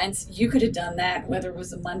 no offense, you could have done that whether it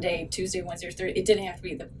was a Monday, Tuesday, Wednesday, or Thursday. It didn't have to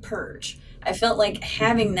be the Purge. I felt like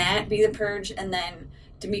having that be the Purge and then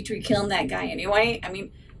Dimitri killing that guy anyway. I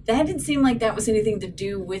mean, that didn't seem like that was anything to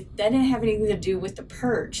do with, that didn't have anything to do with the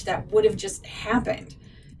Purge. That would have just happened.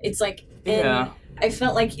 It's like, and I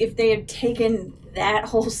felt like if they had taken that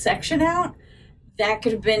whole section out, that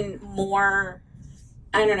could have been more,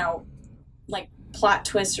 I don't know, like plot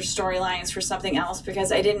twists or storylines for something else,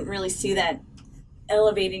 because I didn't really see that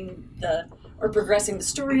elevating or progressing the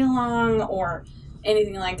story along or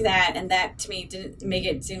anything like that. And that to me didn't make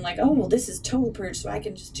it seem like, oh, well, this is total Purge, so I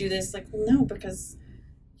can just do this. Like, well, no, because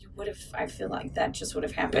I feel like that just would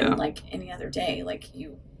have happened like any other day. Like,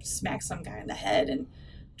 you smack some guy in the head and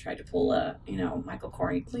try to pull a, Michael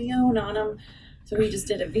Corleone on him. So he just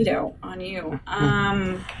did a veto on you.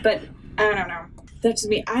 But I don't know. That's just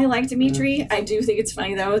me. I like Dimitri. I do think it's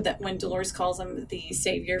funny, though, that when Dolores calls him the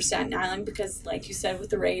savior of Staten Island, because like you said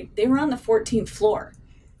with the raid, they were on the 14th floor.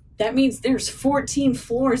 That means there's 14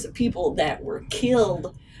 floors of people that were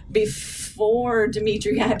killed before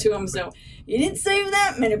Dimitri got to him. So you didn't save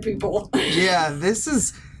that many people. Yeah,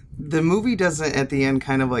 the movie doesn't at the end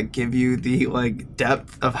kind of like give you the like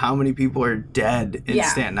depth of how many people are dead in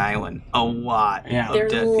Staten Island. A lot of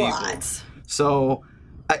There's dead lots. people. So,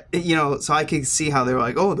 so I can see how they were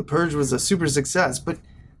like, oh, the Purge was a super success, but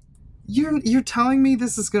you're telling me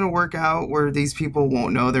this is going to work out where these people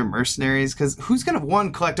won't know they're mercenaries? Because who's going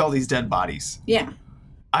to, collect all these dead bodies? Yeah.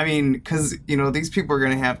 I mean, because, these people are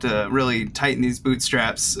going to have to really tighten these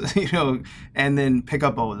bootstraps, and then pick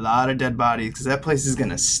up a lot of dead bodies, because that place is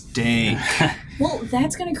going to stink. Well,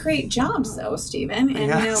 that's going to create jobs, though, Stephen.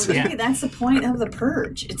 And, maybe that's the point of the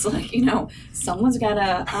Purge. It's like, someone's got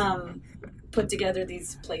to put together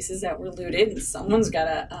these places that were looted, and someone's got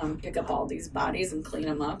to pick up all these bodies and clean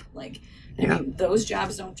them up. Like, I mean, those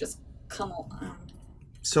jobs don't just come along.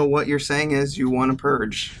 So what you're saying is you want to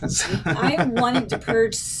purge. I wanted to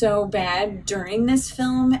purge so bad during this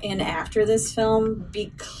film and after this film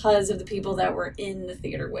because of the people that were in the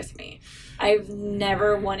theater with me. I've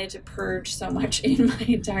never wanted to purge so much in my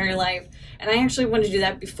entire life. And I actually wanted to do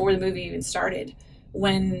that before the movie even started,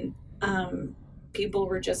 when people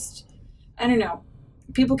were just, I don't know,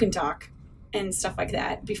 people can talk and stuff like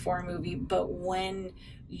that before a movie, but when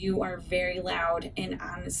you are very loud and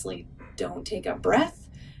honestly don't take a breath,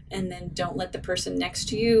 and then don't let the person next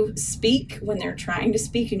to you speak when they're trying to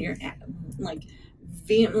speak, and you're like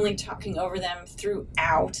vehemently talking over them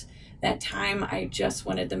throughout that time, I just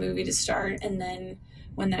wanted the movie to start. And then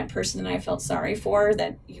when that person that I felt sorry for,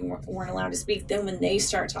 that you weren't allowed to speak, then when they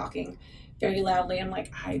start talking very loudly, I'm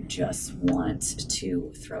like, I just want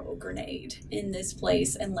to throw a grenade in this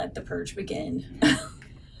place and let the purge begin.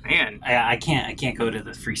 Man, I can't go to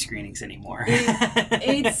the free screenings anymore.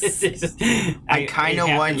 I kind of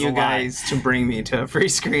want you guys to bring me to a free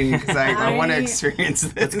screening, because I want to experience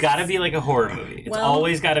this. It's got to be like a horror movie. It's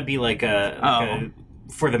always got to be like a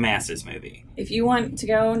for the masses movie. If you want to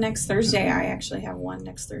go next Thursday, I actually have one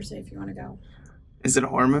next Thursday if you want to go. Is it a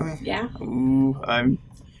horror movie? Yeah. Ooh,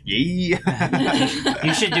 You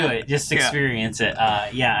should do it. Just experience it. I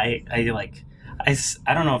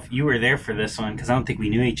don't know if you were there for this one, because I don't think we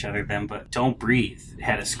knew each other then, but Don't Breathe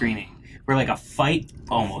had a screening where like a fight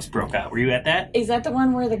almost broke out. Were you at that? Is that the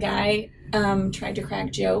one where the guy tried to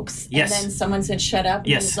crack jokes? Yes. And then someone said, shut up.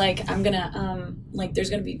 Yes. He's like, I'm going to, there's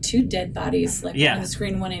going to be 2 dead bodies, like on the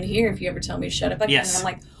screen, one in here, if you ever tell me to shut up again. Yes. And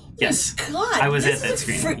I'm like, Yes. God, I was this at that is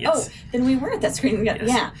a screening, yes. Oh, then we were at that screening. Yes.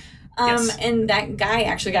 Yeah. Yes. And that guy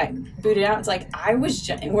actually got booted out. It's like, I was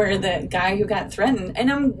where the guy who got threatened,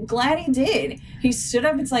 and I'm glad he did. He stood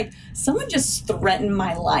up. It's like, someone just threatened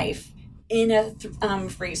my life in a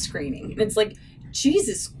free screening. And it's like,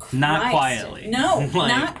 Jesus Christ. Not quietly. No, Like,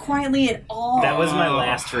 not quietly at all. That was my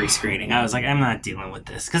last free screening. I was like, I'm not dealing with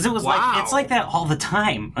this. Because it was like, it's like that all the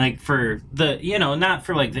time. Like for the, not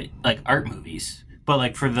for like art movies, but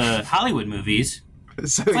like for the Hollywood movies.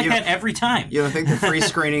 So it's like that every time. You don't think the free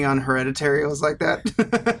screening on Hereditary was like that?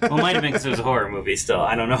 Well, it might have been because it was a horror movie still.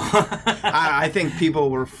 I don't know. I think people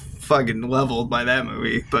were fucking leveled by that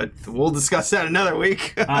movie, but we'll discuss that another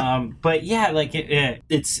week. But yeah, like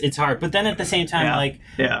it's hard. But then at the same time,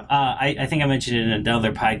 I think I mentioned it in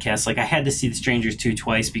another podcast. Like I had to see The Strangers 2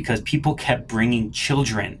 twice because people kept bringing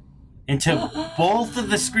children into both of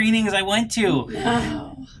the screenings I went to. No.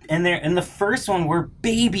 And the first one were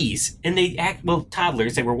babies, and they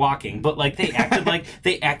toddlers. They were walking, but like they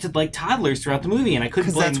acted like toddlers throughout the movie, and I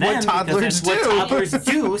couldn't blame them what toddlers because that's what toddlers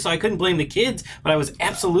do. So I couldn't blame the kids, but I was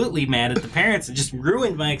absolutely mad at the parents. It just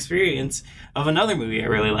ruined my experience of another movie I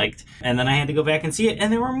really liked, and then I had to go back and see it,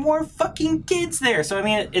 and there were more fucking kids there. So I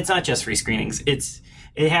mean, it's not just free screenings.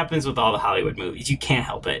 It happens with all the Hollywood movies. You can't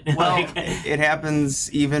help it. Well, it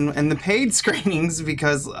happens even in the paid screenings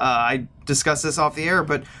because I discussed this off the air,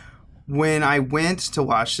 but when I went to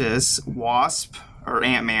watch this, Wasp, or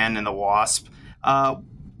Ant-Man and the Wasp,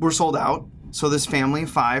 were sold out. So this family of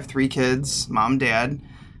 5, 3 kids, mom, dad,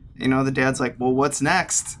 the dad's like, well, what's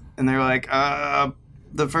next? And they're like,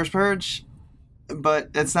 the first Purge, but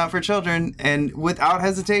it's not for children. And without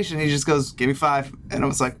hesitation, he just goes, give me 5. And I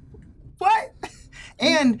was like, what?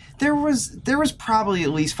 And there was probably at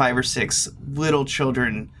least 5 or 6 little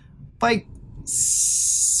children, like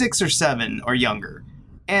 6 or 7 or younger.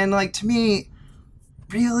 And like, to me,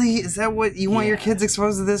 really, is that what you want your kids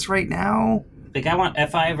exposed to this right now? Like,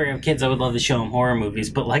 if I ever have kids, I would love to show them horror movies,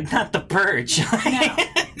 but like not The Purge.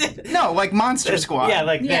 No, like Monster Squad. Yeah,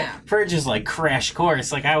 that Purge is like crash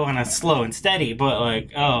course. Like I want to slow and steady, but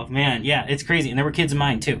like, oh man, yeah, it's crazy. And there were kids in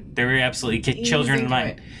mine too. There were absolutely children in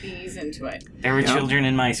mine. Ease into it. There were children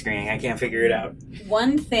in my screening. I can't figure it out.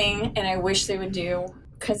 One thing, and I wish they would do,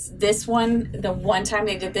 because this one, the one time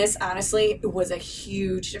they did this, honestly, it was a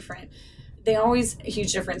huge difference. They always,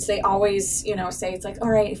 huge difference. They always, say it's like, all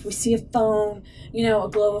right, if we see a phone, a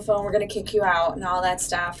glow of a phone, we're going to kick you out and all that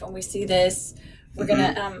stuff. And we see this, we're going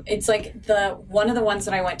to, it's like one of the ones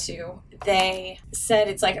that I went to, they said,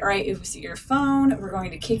 it's like, all right, if we see your phone, we're going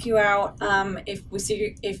to kick you out.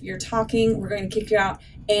 If you're talking, we're going to kick you out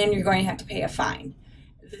and you're going to have to pay a fine.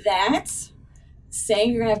 That's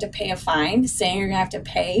saying you're going to have to pay a fine, saying you're going to have to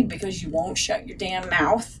pay because you won't shut your damn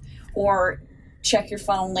mouth or check your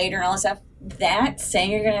phone later and all that stuff. That,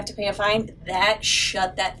 saying you're going to have to pay a fine, that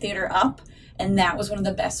shut that theater up. And that was one of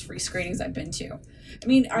the best free screenings I've been to. I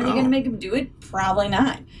mean, are they going to make them do it? Probably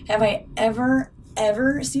not. Have I ever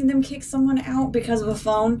seen them kick someone out because of a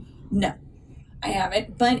phone? No, I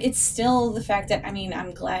haven't. But it's still the fact that, I mean,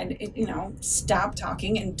 I'm glad, stop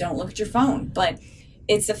talking and don't look at your phone. But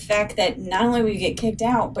it's the fact that not only will you get kicked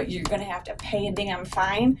out, but you're going to have to pay a damn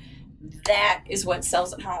fine. That is what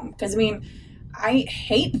sells at home. Because, I mean, I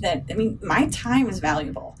hate that. I mean, my time is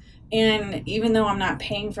valuable. And even though I'm not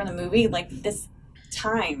paying for the movie, like, this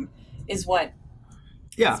time is what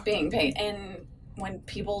is being paid. And when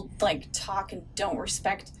people, like, talk and don't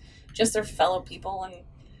respect just their fellow people and,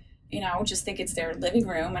 just think it's their living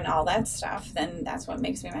room and all that stuff, then that's what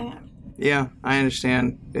makes me mad. Yeah, I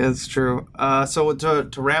understand. It's true. So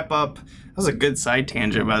to wrap up, that was a good side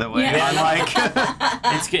tangent, by the way. Yeah.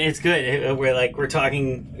 It's good. We're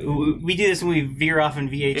talking. We do this when we veer off in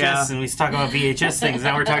VHS and we talk about VHS things.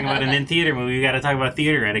 Now we're talking about an in-theater movie. We got to talk about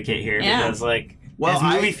theater etiquette here because, as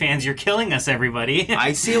movie fans, you're killing us, everybody.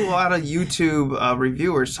 I see a lot of YouTube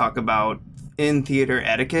reviewers talk about in-theater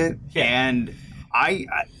etiquette, and I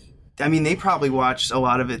mean, they probably watched a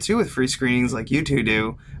lot of it too with free screenings, like you two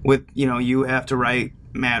do. With you have to write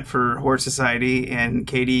Matt for Horror Society, and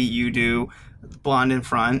Katie, you do Blonde in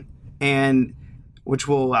Front, and which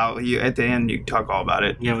will allow you at the end. You talk all about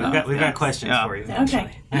it. Yeah, we've got questions for you.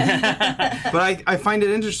 Okay. But I find it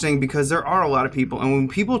interesting because there are a lot of people, and when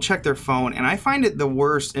people check their phone, and I find it the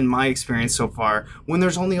worst in my experience so far when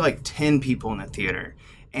there's only like 10 people in a theater,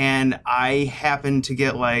 and I happen to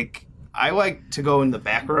get I like to go in the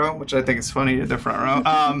back row, which I think is funny, at the front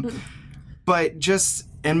row. But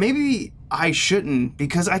maybe I shouldn't,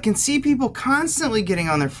 because I can see people constantly getting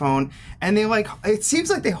on their phone, and they like, it seems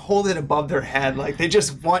like they hold it above their head, like they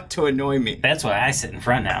just want to annoy me. That's why I sit in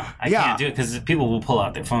front now. I can't do it because people will pull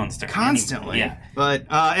out their phones constantly. Yeah. But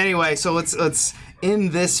anyway, so let's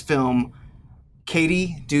in this film,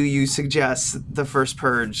 Katie, do you suggest The First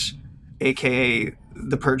Purge, aka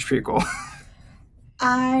the Purge prequel?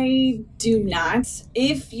 I do not.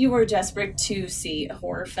 If you are desperate to see a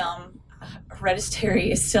horror film,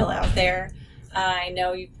 Hereditary is still out there. I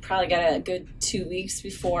know you probably got a good 2 weeks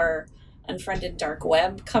before Unfriended Dark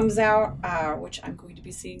Web comes out, which I'm going to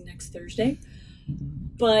be seeing next Thursday.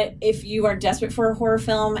 But if you are desperate for a horror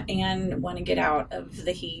film and want to get out of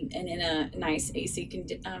the heat and in a nice AC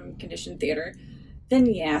conditioned theater, then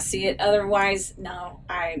yeah, see it. Otherwise, no,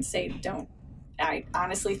 I'd say don't. I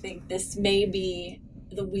honestly think this may be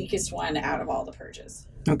the weakest one out of all the purges.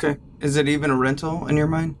 Okay. Is it even a rental in your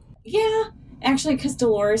mind? Yeah, actually, because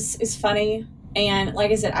Dolores is funny. And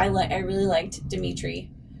like I said, I really liked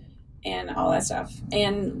Dimitri and all that stuff.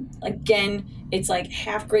 And again, it's like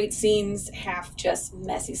half great scenes, half just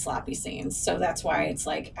messy, sloppy scenes. So that's why it's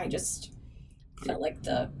like, I just felt like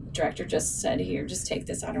the director just said, here, just take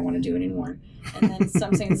this. I don't want to do it anymore. And then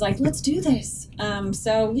some scenes like, let's do this.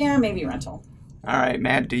 So yeah, maybe rental. All right,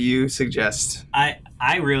 Matt, do you suggest?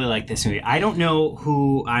 I really like this movie. I don't know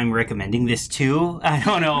who I'm recommending this to. I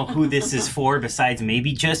don't know who this is for besides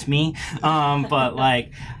maybe just me. But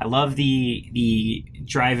like, I love the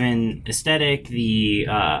drive-in aesthetic, the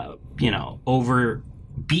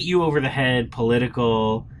beat you over the head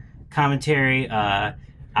political commentary.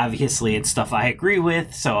 Obviously, it's stuff I agree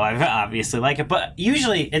with, so I obviously like it. But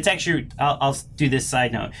usually, it's actually, I'll do this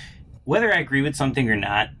side note. Whether I agree with something or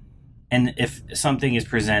not, and if something is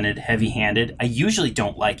presented heavy-handed, I usually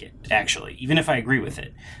don't like it, actually, even if I agree with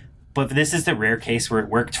it. But this is the rare case where it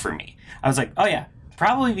worked for me. I was like, oh yeah,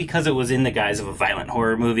 probably because it was in the guise of a violent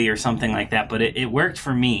horror movie or something like that, but it worked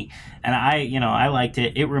for me. And I liked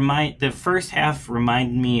it. The first half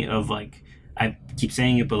reminded me of, like, I keep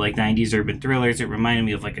saying it, but like 90s urban thrillers. It reminded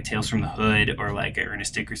me of like a Tales from the Hood or like an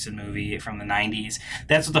Ernest Dickerson movie from the 90s.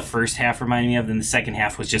 That's what the first half reminded me of. Then the second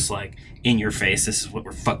half was just like, in your face, this is what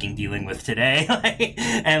we're fucking dealing with today.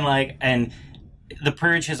 And The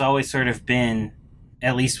Purge has always sort of been,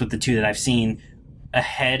 at least with the two that I've seen,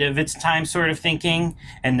 ahead of its time sort of thinking,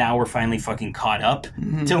 and now we're finally fucking caught up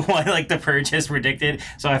to what like The Purge has predicted.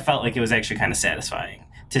 So I felt like it was actually kind of satisfying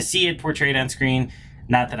to see it portrayed on screen.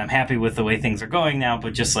 Not that I'm happy with the way things are going now,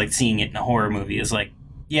 but just like seeing it in a horror movie is like,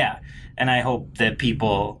 yeah. And I hope that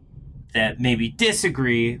people that maybe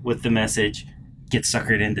disagree with the message get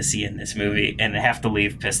suckered into seeing this movie and have to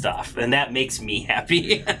leave pissed off. And that makes me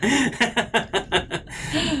happy.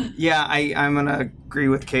 Yeah, I'm going to agree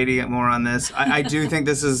with Katie more on this. I do think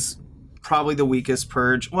this is probably the weakest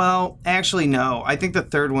Purge. Well, actually, no. I think the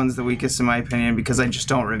third one's the weakest in my opinion because I just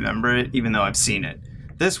don't remember it, even though I've seen it.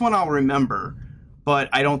 This one I'll remember, but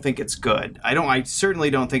I don't think it's good. I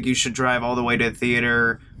certainly don't think you should drive all the way to the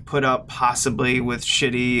theater, put up possibly with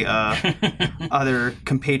shitty other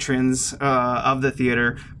compatrons of the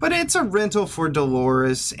theater. But it's a rental for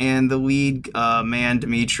Dolores, and the lead man,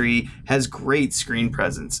 Dimitri, has great screen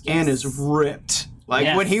presence and is ripped.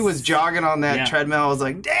 Like, when he was jogging on that treadmill, I was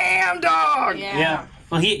like, damn, dog! Yeah.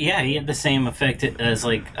 Well, he had the same effect as,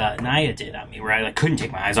 like, Naya did on me, where I, like, couldn't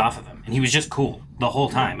take my eyes off of him. And he was just cool the whole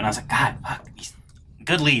time. And I was like, God, fuck, he's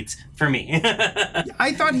good leads for me.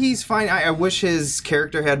 I thought he's fine. I wish his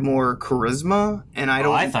character had more charisma, and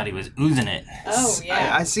I thought he was oozing it. Oh,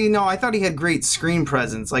 yeah. I see. No, I thought he had great screen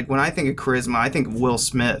presence. Like, when I think of charisma, I think of Will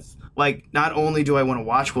Smith. Like, not only do I want to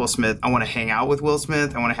watch Will Smith, I want to hang out with Will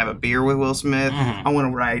Smith. I want to have a beer with Will Smith. I want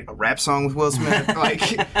to write a rap song with Will Smith. Like,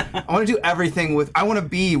 I want to do everything I want to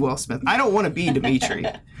be Will Smith. I don't want to be Dimitri.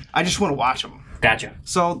 I just want to watch him. Gotcha.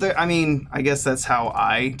 So, I guess that's how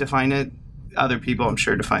I define it. Other people, I'm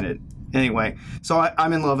sure, define it anyway. So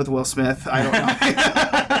I'm in love with Will Smith. I don't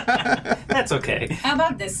know. That's okay. How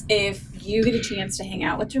about this? If you get a chance to hang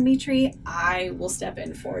out with Dimitri, I will step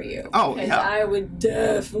in for you. Oh, because yeah. I would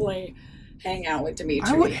definitely hang out with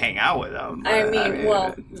Dimitri. I would hang out with him.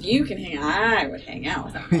 You can hang out. I would hang out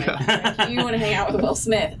with him. If you want to hang out with Will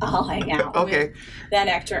Smith, I'll hang out with that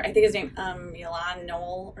actor. I think his name, Milan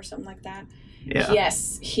Noel or something like that. Yeah.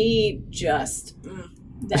 Yes, he just...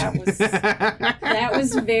 That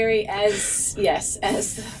was very as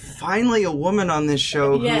finally a woman on this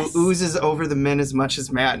show who oozes over the men as much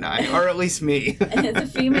as Matt and I, or at least me. As a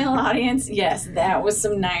female audience, yes, that was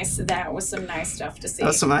some nice stuff to see. That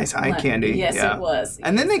was some nice eye candy. Yes, it was.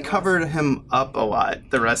 And then they covered him up a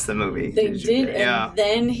lot the rest of the movie. They did, and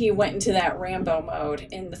then he went into that Rambo mode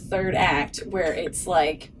in the third act where it's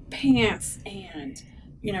like pants and,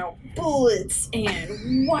 you know, bullets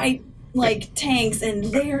and white, like, tanks, and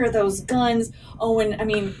there are those guns. Oh, and, I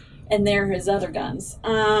mean, and there are his other guns.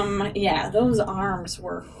 Yeah, those arms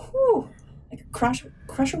were, whew, like crush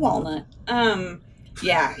a walnut.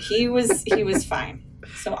 Yeah, he was fine.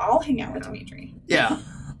 So I'll hang out with Dimitri. Yeah.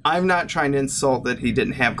 I'm not trying to insult that he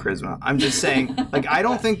didn't have charisma. I'm just saying, like, I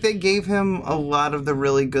don't think they gave him a lot of the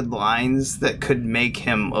really good lines that could make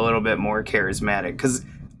him a little bit more charismatic. Because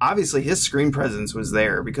obviously his screen presence was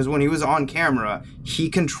there. Because when he was on camera, he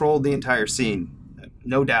controlled the entire scene.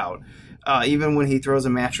 No doubt. Even when he throws a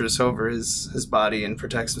mattress over his body and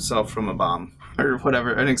protects himself from a bomb. Or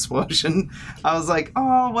whatever, an explosion. I was like,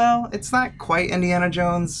 oh, well, it's not quite Indiana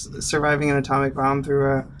Jones surviving an atomic bomb through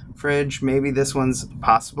a fridge. Maybe this one's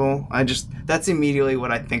possible. That's immediately what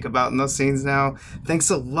I think about in those scenes now. Thanks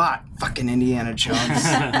a lot, fucking Indiana Jones.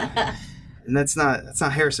 And that's not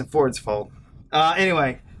Harrison Ford's fault.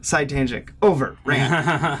 Anyway, side tangent. Over.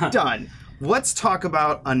 Rant. Done. Let's talk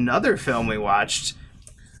about another film we watched,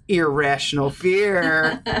 Irrational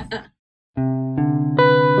Fear.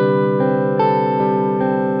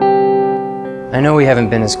 I know we haven't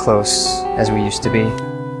been as close as we used to be,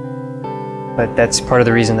 but that's part of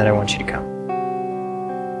the reason that I want you to come.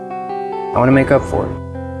 I want to make up for it.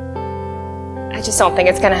 I just don't think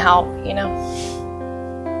it's going to help, you know?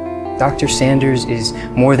 Dr. Sanders is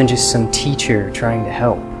more than just some teacher trying to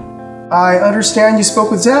help. I understand you spoke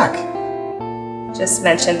with Zach. Just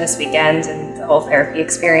mentioned this weekend and the whole therapy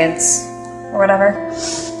experience, or whatever.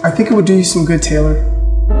 I think it would do you some good, Taylor.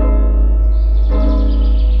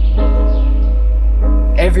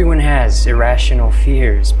 Everyone has irrational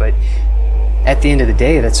fears, but at the end of the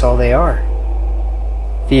day, that's all they are.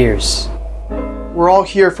 Fears. We're all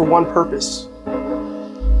here for one purpose.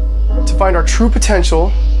 To find our true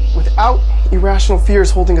potential without irrational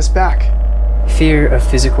fears holding us back. Fear of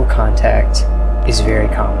physical contact is very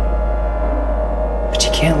common. But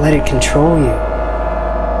you can't let it control you.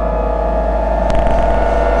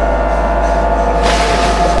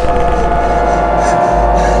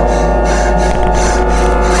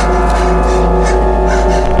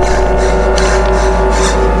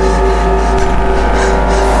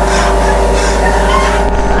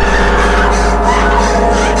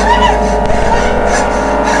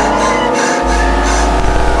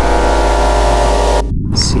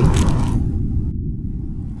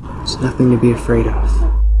 Nothing to be afraid of.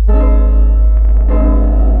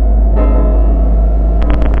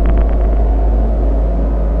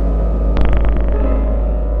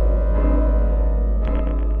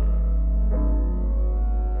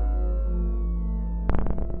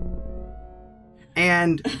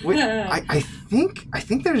 And I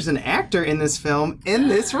think there's an actor in this film in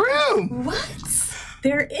this room. What?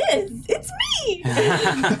 There is. It's me.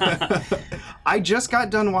 I just got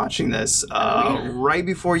done watching this right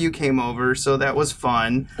before you came over, so that was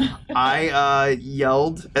fun. I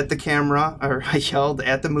yelled at the camera, or I yelled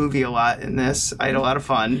at the movie a lot in this. I had a lot of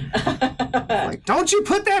fun. Like, don't you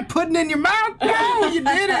put that pudding in your mouth? No, you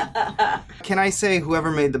did it. Can I say whoever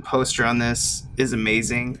made the poster on this is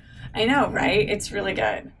amazing? I know, right? It's really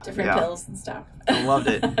good. Different pills and stuff. I loved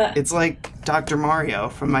it. It's like Dr. Mario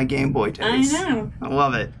from my Game Boy days. I know. I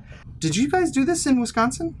love it. Did you guys do this in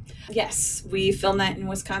Wisconsin? Yes, we filmed that in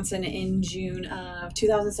Wisconsin in June of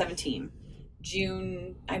 2017.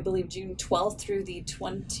 I believe June 12th through the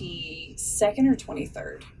 22nd or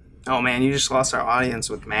 23rd. Oh man, you just lost our audience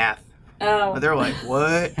with math. Oh. They're like,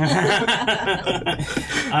 what?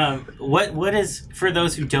 What is, for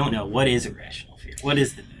those who don't know, what is Irrational Fear? What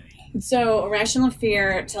is the movie? So, Irrational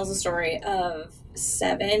Fear tells a story of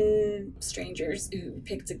 7 strangers who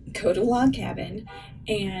pick to go to a log cabin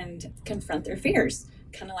and confront their fears,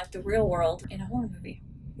 kind of like the real world in a horror movie,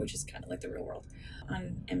 which is kind of like the real world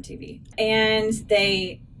on MTV. And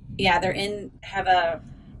they have a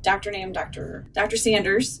doctor named Dr.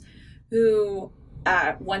 Sanders who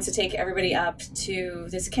wants to take everybody up to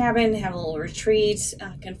this cabin, have a little retreat,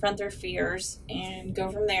 confront their fears, and go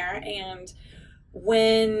from there. And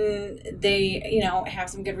when they, have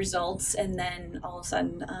some good results, and then all of a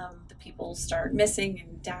sudden the people start missing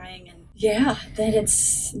and dying, and then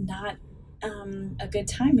it's not a good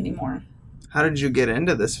time anymore. How did you get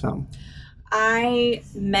into this film? I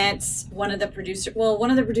met one of the producers. Well,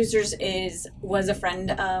 one of the producers was a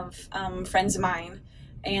friend of friends of mine,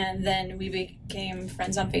 and then we became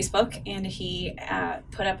friends on Facebook, and he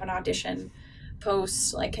put up an audition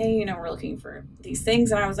post like, hey, we're looking for these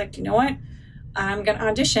things, and I was like, you know what? I'm going to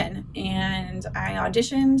audition. And I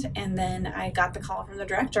auditioned, and then I got the call from the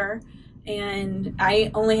director, And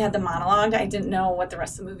I only had the monologue. I didn't know what the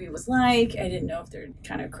rest of the movie was like. I didn't know if there's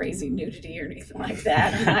kind of crazy nudity or anything like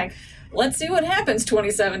that. I'm like, let's see what happens,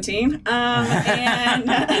 2017.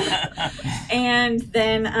 And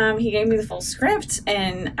then he gave me the full script,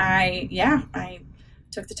 and I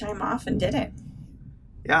took the time off and did it.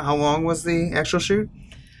 Yeah, how long was the actual shoot?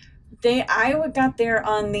 I got there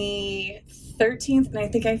on the 13th, and I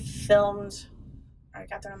think I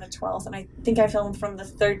got there on the 12th, and I think I filmed from the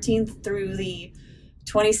 13th through the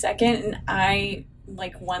 22nd. And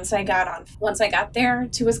once I got there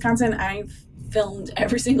to Wisconsin, I filmed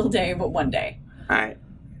every single day but one day. All right.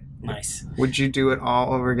 Nice. Would you do it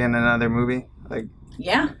all over again in another movie?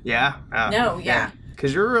 Yeah. Yeah? Yeah.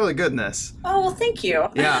 Because you're really good in this. Oh, well, thank you.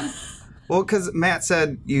 Yeah. Well, because Matt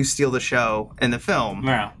said you steal the show in the film.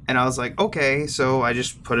 Yeah. And I was like, okay, so I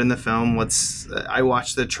just put in the film. I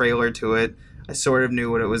watched the trailer to it. I sort of knew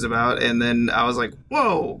what it was about. And then I was like,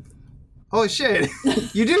 whoa, holy shit,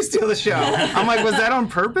 you do steal the show. I'm like, was that on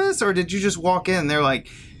purpose? Or did you just walk in? They're like,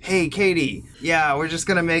 hey, Katie, yeah, we're just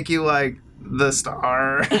going to make you like the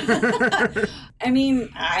star. I mean,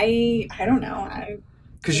 I don't know.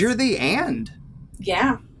 Because you're the and.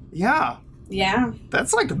 Yeah. Yeah. Yeah.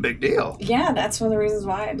 That's like a big deal. Yeah, that's one of the reasons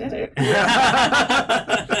why I did it. Because,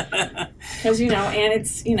 and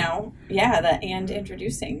it's, the and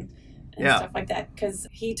introducing and stuff like that. Because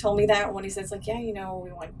he told me that when he says, like, we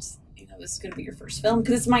want, this is going to be your first film.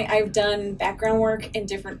 Because I've done background work in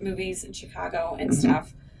different movies in Chicago and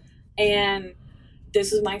stuff. And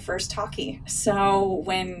this was my first talkie. So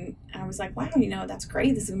when I was like, wow, that's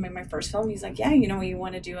great. This is going to be my first film. He's like, yeah, you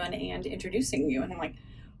want to do an and introducing you. And I'm like,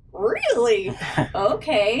 really?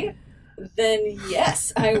 Okay. Then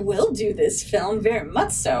yes, I will do this film, very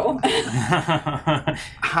much so.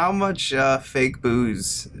 How much fake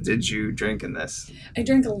booze did you drink in this? I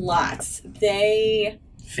drank a lot.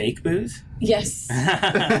 Fake booze? Yes.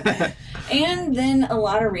 And then a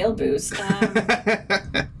lot of real booze.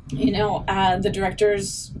 The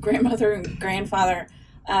director's grandmother and grandfather,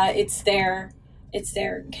 it's their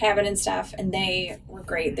cabin and stuff, and they were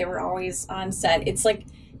great. They were always on set. It's like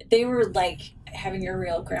they were like having your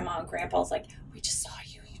real grandma and grandpa's like, we just saw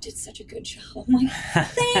you did such a good job. I'm like,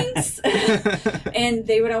 thanks. And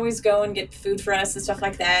they would always go and get food for us and stuff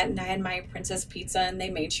like that. And I had my Princess Pizza, and they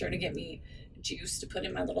made sure to get me juice to put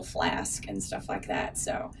in my little flask and stuff like that.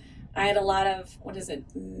 So I had a lot of,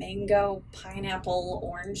 mango, pineapple,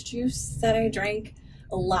 orange juice that I drank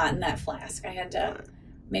a lot in that flask. I had to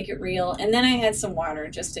make it real. And then I had some water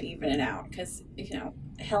just to even it out because,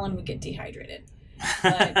 Helen would get dehydrated.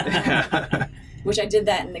 But, which I did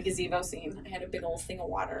that in the gazebo scene. I had a big old thing of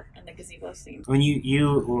water in the gazebo scene. When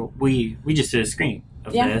we just did a screening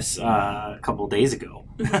of this a couple of days ago.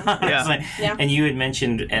 Yeah. And you had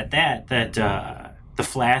mentioned at that the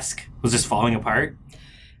flask was just falling apart.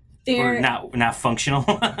 Or not functional.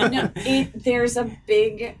 No, there's a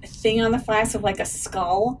big thing on the flask of like a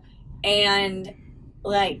skull, and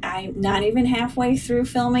like I'm not even halfway through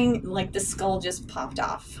filming, like the skull just popped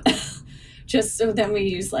off. Just so then we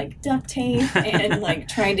use like duct tape and like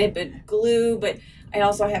trying to put glue, but I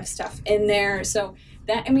also have stuff in there. So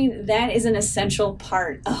that is an essential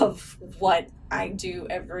part of what I do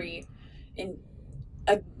in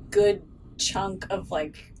a good chunk of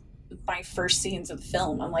like my first scenes of the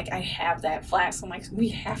film. I'm like, I have that flask. I'm like, we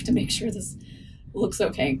have to make sure this looks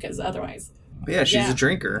okay, because otherwise. Yeah, she's a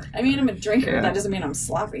drinker. I mean, I'm a drinker, but that doesn't mean I'm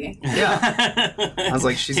sloppy. Yeah. I was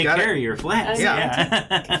like, she's got take care of your flask.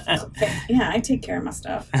 I take care of my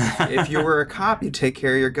stuff. If you were a cop, you take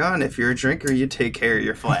care of your gun. If you're a drinker, you take care of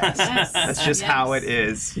your flask. Yes. That's just how it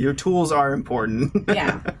is. Your tools are important.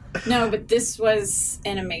 Yeah. No, but this was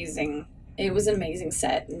an amazing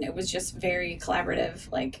set, and it was just very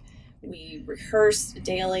collaborative. Like, we rehearsed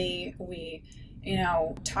daily. We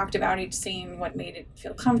talked about each scene, what made it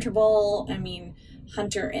feel comfortable. I mean,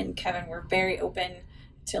 Hunter and Kevin were very open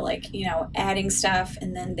to adding stuff,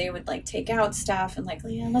 and then they would take out stuff and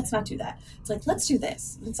let's not do that. It's like, let's do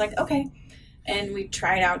this. And it's like, okay. And we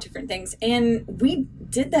tried out different things, and we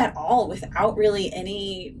did that all without really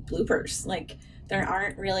any bloopers. There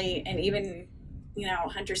aren't really, and even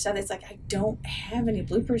Hunter said, it's like, I don't have any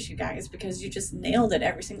bloopers, you guys, because you just nailed it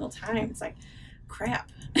every single time. It's like, crap.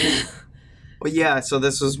 Well, yeah, so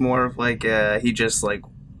this was more of he just a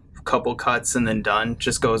couple cuts and then done.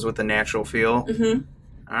 Just goes with the natural feel. Mm-hmm.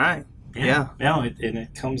 All right. Yeah. No,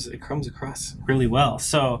 it comes across really well.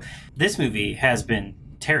 So this movie has been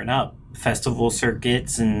tearing up festival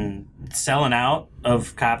circuits and selling out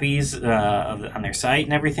of copies on their site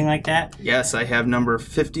and everything like that. Yes, I have number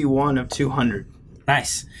 51 of 200.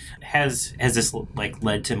 Nice. Has this like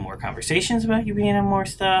led to more conversations about you being in more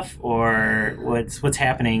stuff, or what's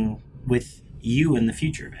happening with you in the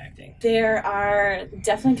future of acting? There are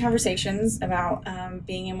definitely conversations about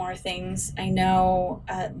being in more things. I know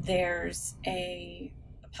there's a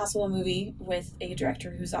possible movie with a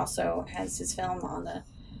director who's also has his film on the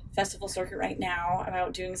festival circuit right now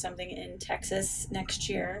about doing something in Texas next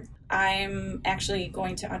year. I'm actually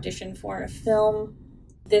going to audition for a film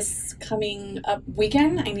this coming up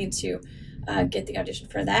weekend. I need to get the audition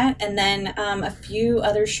for that. And then a few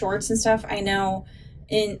other shorts and stuff. I know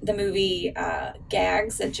in the movie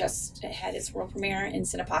Gags that just had its world premiere in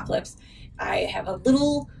Cinepocalypse, I have a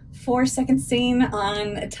little 4-second scene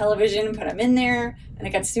on television, but I'm in there and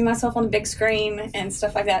I got to see myself on the big screen and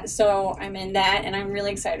stuff like that. So I'm in that, and I'm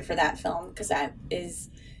really excited for that film because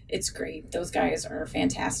it's great. Those guys are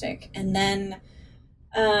fantastic. And then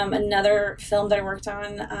another film that I worked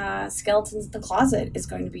on, Skeletons in the Closet, is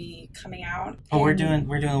going to be coming out. Oh, we're doing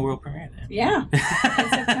a world premiere then. Yeah, in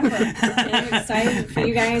September. And I'm excited for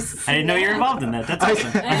you guys. I didn't know you were involved in that. That's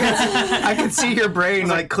awesome. I can see your brain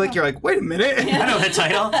like click. You're like, wait a minute. I know the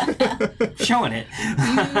title. Showing it.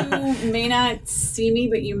 You may not see me,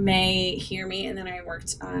 but you may hear me. And then I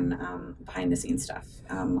worked on behind the scenes stuff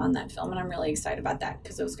on that film, and I'm really excited about that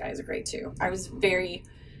because those guys are great too. I was very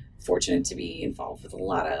fortunate to be involved with a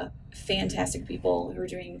lot of fantastic people who are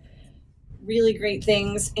doing really great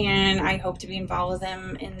things, and I hope to be involved with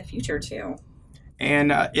them in the future too.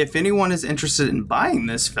 And if anyone is interested in buying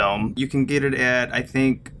this film, you can get it at, I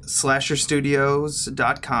think,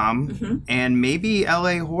 slasherstudios.com and maybe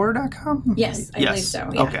lahorror.com? Yes, I believe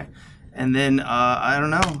so. Yeah. Okay. And then, I don't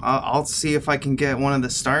know, I'll see if I can get one of the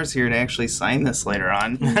stars here to actually sign this later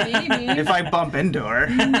on. Maybe. If I bump into her.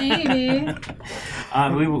 Maybe.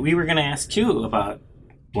 We were going to ask, too, about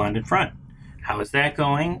Blonde in Front. How is that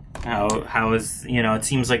going? How is, it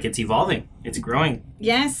seems like it's evolving. It's growing.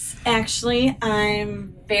 Yes, actually,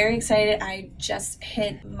 I'm very excited. I just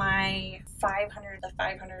hit my 500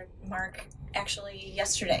 mark, actually,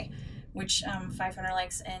 yesterday, which 500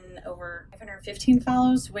 likes and over 515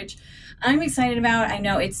 follows, which I'm excited about. I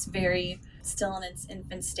know it's very still in its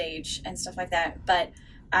infant stage and stuff like that, but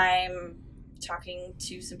I'm talking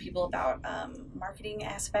to some people about marketing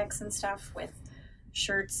aspects and stuff with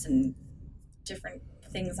shirts and different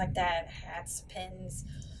things like that, hats, pins,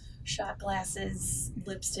 shot glasses,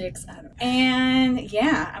 lipsticks, I don't know. And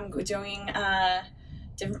yeah, I'm doing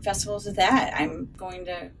different festivals with that. I'm going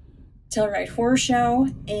to Telluride Horror Show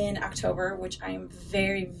in October, which I'm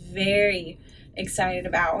very, very excited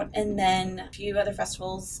about. And then a few other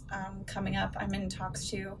festivals coming up I'm in talks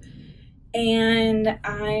to. And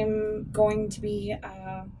I'm going to be,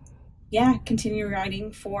 continue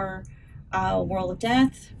writing for World of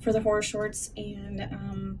Death for the horror shorts,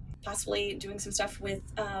 and possibly doing some stuff with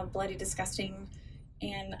Bloody Disgusting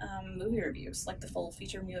and movie reviews, like the full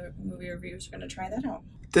feature movie reviews. We're going to try that out.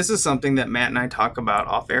 This is something that Matt and I talk about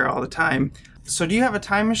off air all the time. So do you have a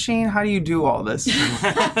time machine? How do you do all this? People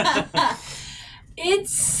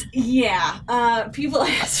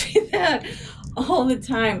ask me that all the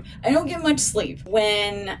time. I don't get much sleep.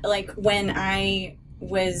 When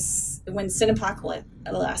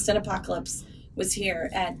Cinepocalypse was here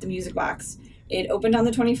at the Music Box, it opened on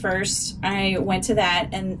the 21st. I went to that,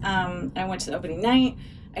 and I went to the opening night.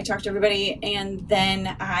 I talked to everybody, and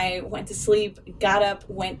then I went to sleep, got up,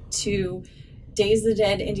 went to Days of the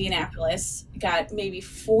Dead Indianapolis, got maybe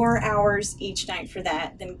 4 hours each night for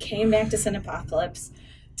that, then came back to Cinepocalypse,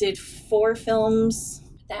 did 4 films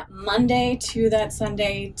that Monday to that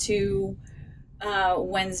Sunday to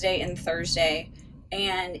Wednesday and Thursday,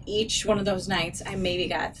 and each one of those nights I maybe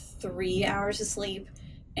got 3 hours of sleep.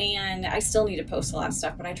 And I still need to post a lot of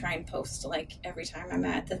stuff, but I try and post like every time I'm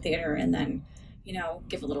at the theater, and then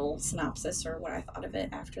give a little synopsis or what I thought of it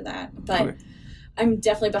after that. But okay. I'm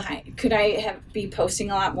definitely behind. Could I be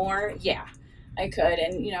posting a lot more? Yeah, I could,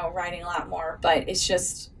 and writing a lot more. But it's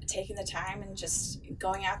just taking the time and just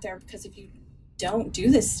going out there, because if you don't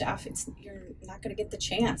do this stuff, you're not going to get the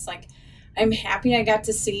chance. Like, I'm happy I got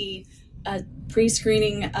to see a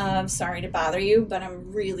pre-screening of Sorry to Bother You, but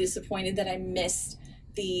I'm really disappointed that I missed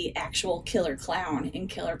the actual Killer Clown in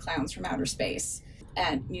Killer Clowns from Outer Space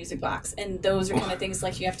at Music Box. And those are kind of things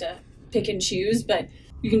like you have to pick and choose, but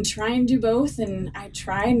you can try and do both. And I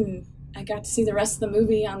tried, and I got to see the rest of the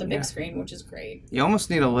movie on the big screen, which is great. You almost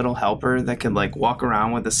need a little helper that could walk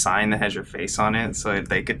around with a sign that has your face on it so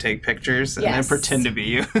they could take pictures and then pretend to be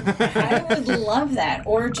you. I would love that.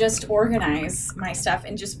 Or just organize my stuff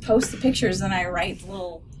and just post the pictures, and I write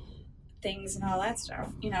little things and all that stuff,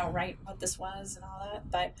 write what this was and all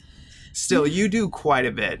that. But still, you do quite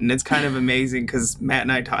a bit, and it's kind of amazing because Matt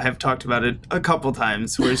and I have talked about it a couple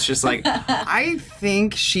times, where it's just like, I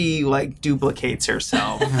think she like duplicates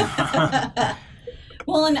herself.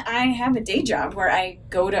 Well, and I have a day job where I'm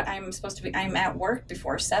at work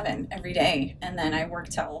before 7 every day, and then I work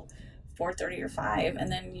till 4:30 or 5,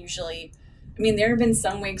 and then usually, I mean, there have been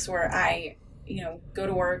some weeks where I, go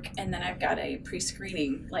to work, and then I've got a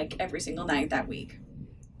pre-screening like every single night that week.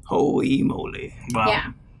 Holy moly! Wow.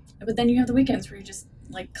 Yeah, but then you have the weekends where you just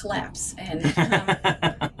like collapse and.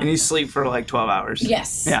 And you sleep for like 12 hours.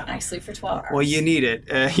 Yes. Yeah. I sleep for 12 hours. Well, you need it.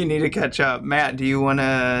 You need to catch up. Matt, do you want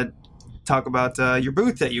to talk about your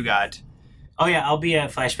booth that you got? Oh yeah, I'll be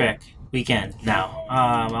at Flashback Weekend now.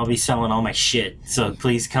 I'll be selling all my shit, so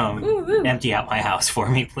please come empty out my house for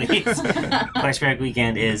me, please. Flashback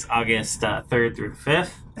Weekend is August 3rd through the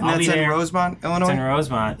 5th. And that's in Rosemont, Illinois? It's in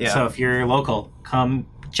Rosemont. Yeah. So if you're local, come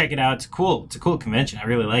check it out. It's cool. It's a cool convention. I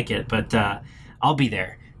really like it, but I'll be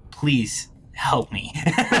there. Please help me.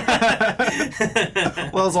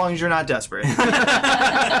 Well, as long as you're not desperate.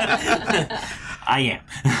 I am.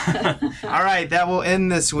 All right, that will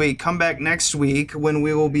end this week. Come back next week when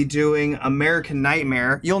we will be doing American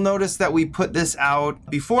Nightmare. You'll notice that we put this out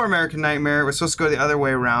before American Nightmare. It was supposed to go the other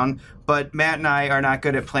way around, but Matt and I are not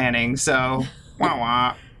good at planning, so wah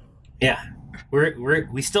wah. Yeah.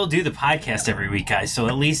 We still do the podcast every week, guys, so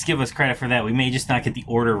at least give us credit for that. We may just not get the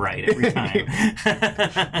order right every time.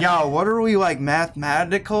 Yo, what are we, like,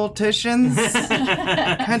 mathematicians?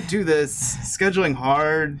 Can't do this. Scheduling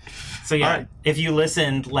hard. So yeah, If you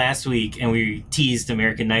listened last week and we teased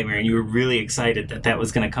American Nightmare and you were really excited that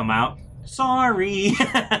was going to come out, sorry.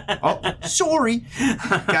 Sorry.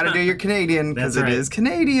 Gotta do your Canadian, because it is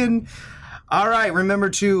Canadian. All right, remember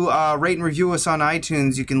to rate and review us on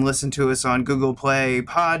iTunes. You can listen to us on Google Play,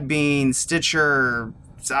 Podbean, Stitcher,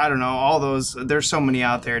 I don't know, all those. There's so many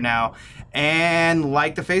out there now. And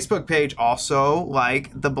like the Facebook page. Also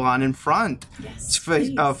like the Blonde in Front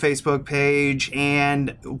Facebook page.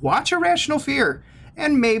 And watch Irrational Fear.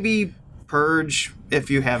 And maybe Purge if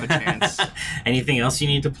you have a chance. Anything else you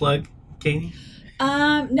need to plug, Katie?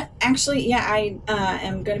 No, actually, yeah, I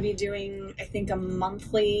am going to be doing, I think, a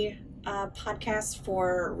monthly podcast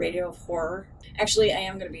for Radio of Horror. Actually, I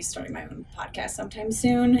am going to be starting my own podcast sometime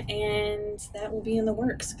soon, and that will be in the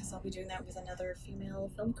works because I'll be doing that with another female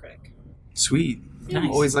film critic. Sweet. Nice.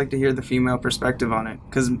 Always like to hear the female perspective on it,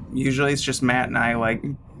 because usually it's just Matt and I like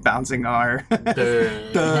bouncing our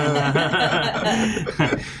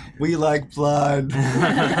we like blood.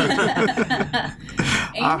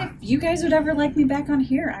 And if you guys would ever like me back on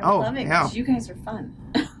here, I would love it because you guys are fun.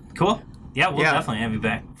 Cool. Yeah, we'll definitely have you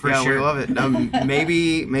back for sure. Yeah, we love it.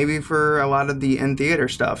 Maybe for a lot of the in-theater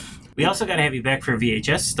stuff. We also got to have you back for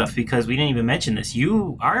VHS stuff because we didn't even mention this.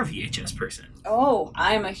 You are a VHS person. Oh,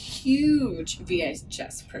 I'm a huge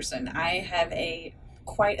VHS person. I have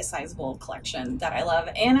quite a sizable collection that I love,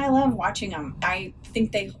 and I love watching them. I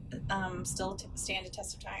think they still stand a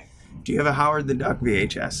test of time. Do you have a Howard the Duck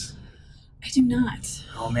VHS? I do not.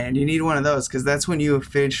 Oh man, you need one of those, because that's when you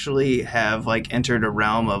officially have like entered a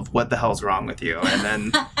realm of what the hell's wrong with you,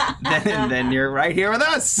 and then you're right here with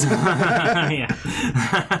us.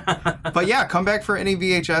 But yeah, come back for any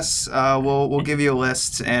VHS. We'll give you a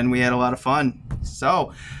list, and we had a lot of fun.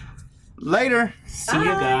 So later. See you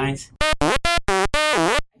guys.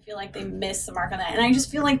 I feel like they missed the mark on that, and I just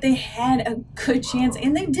feel like they had a good chance,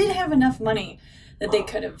 and they did have enough money that they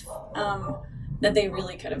could have, that they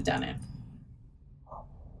really could have done it.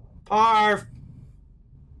 Barf.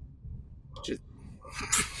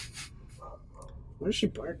 What is she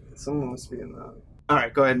barking? Someone must be in the... All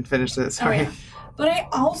right, go ahead and finish this. Sorry. Oh, yeah. But I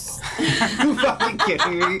also... You fucking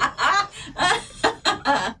kidding me?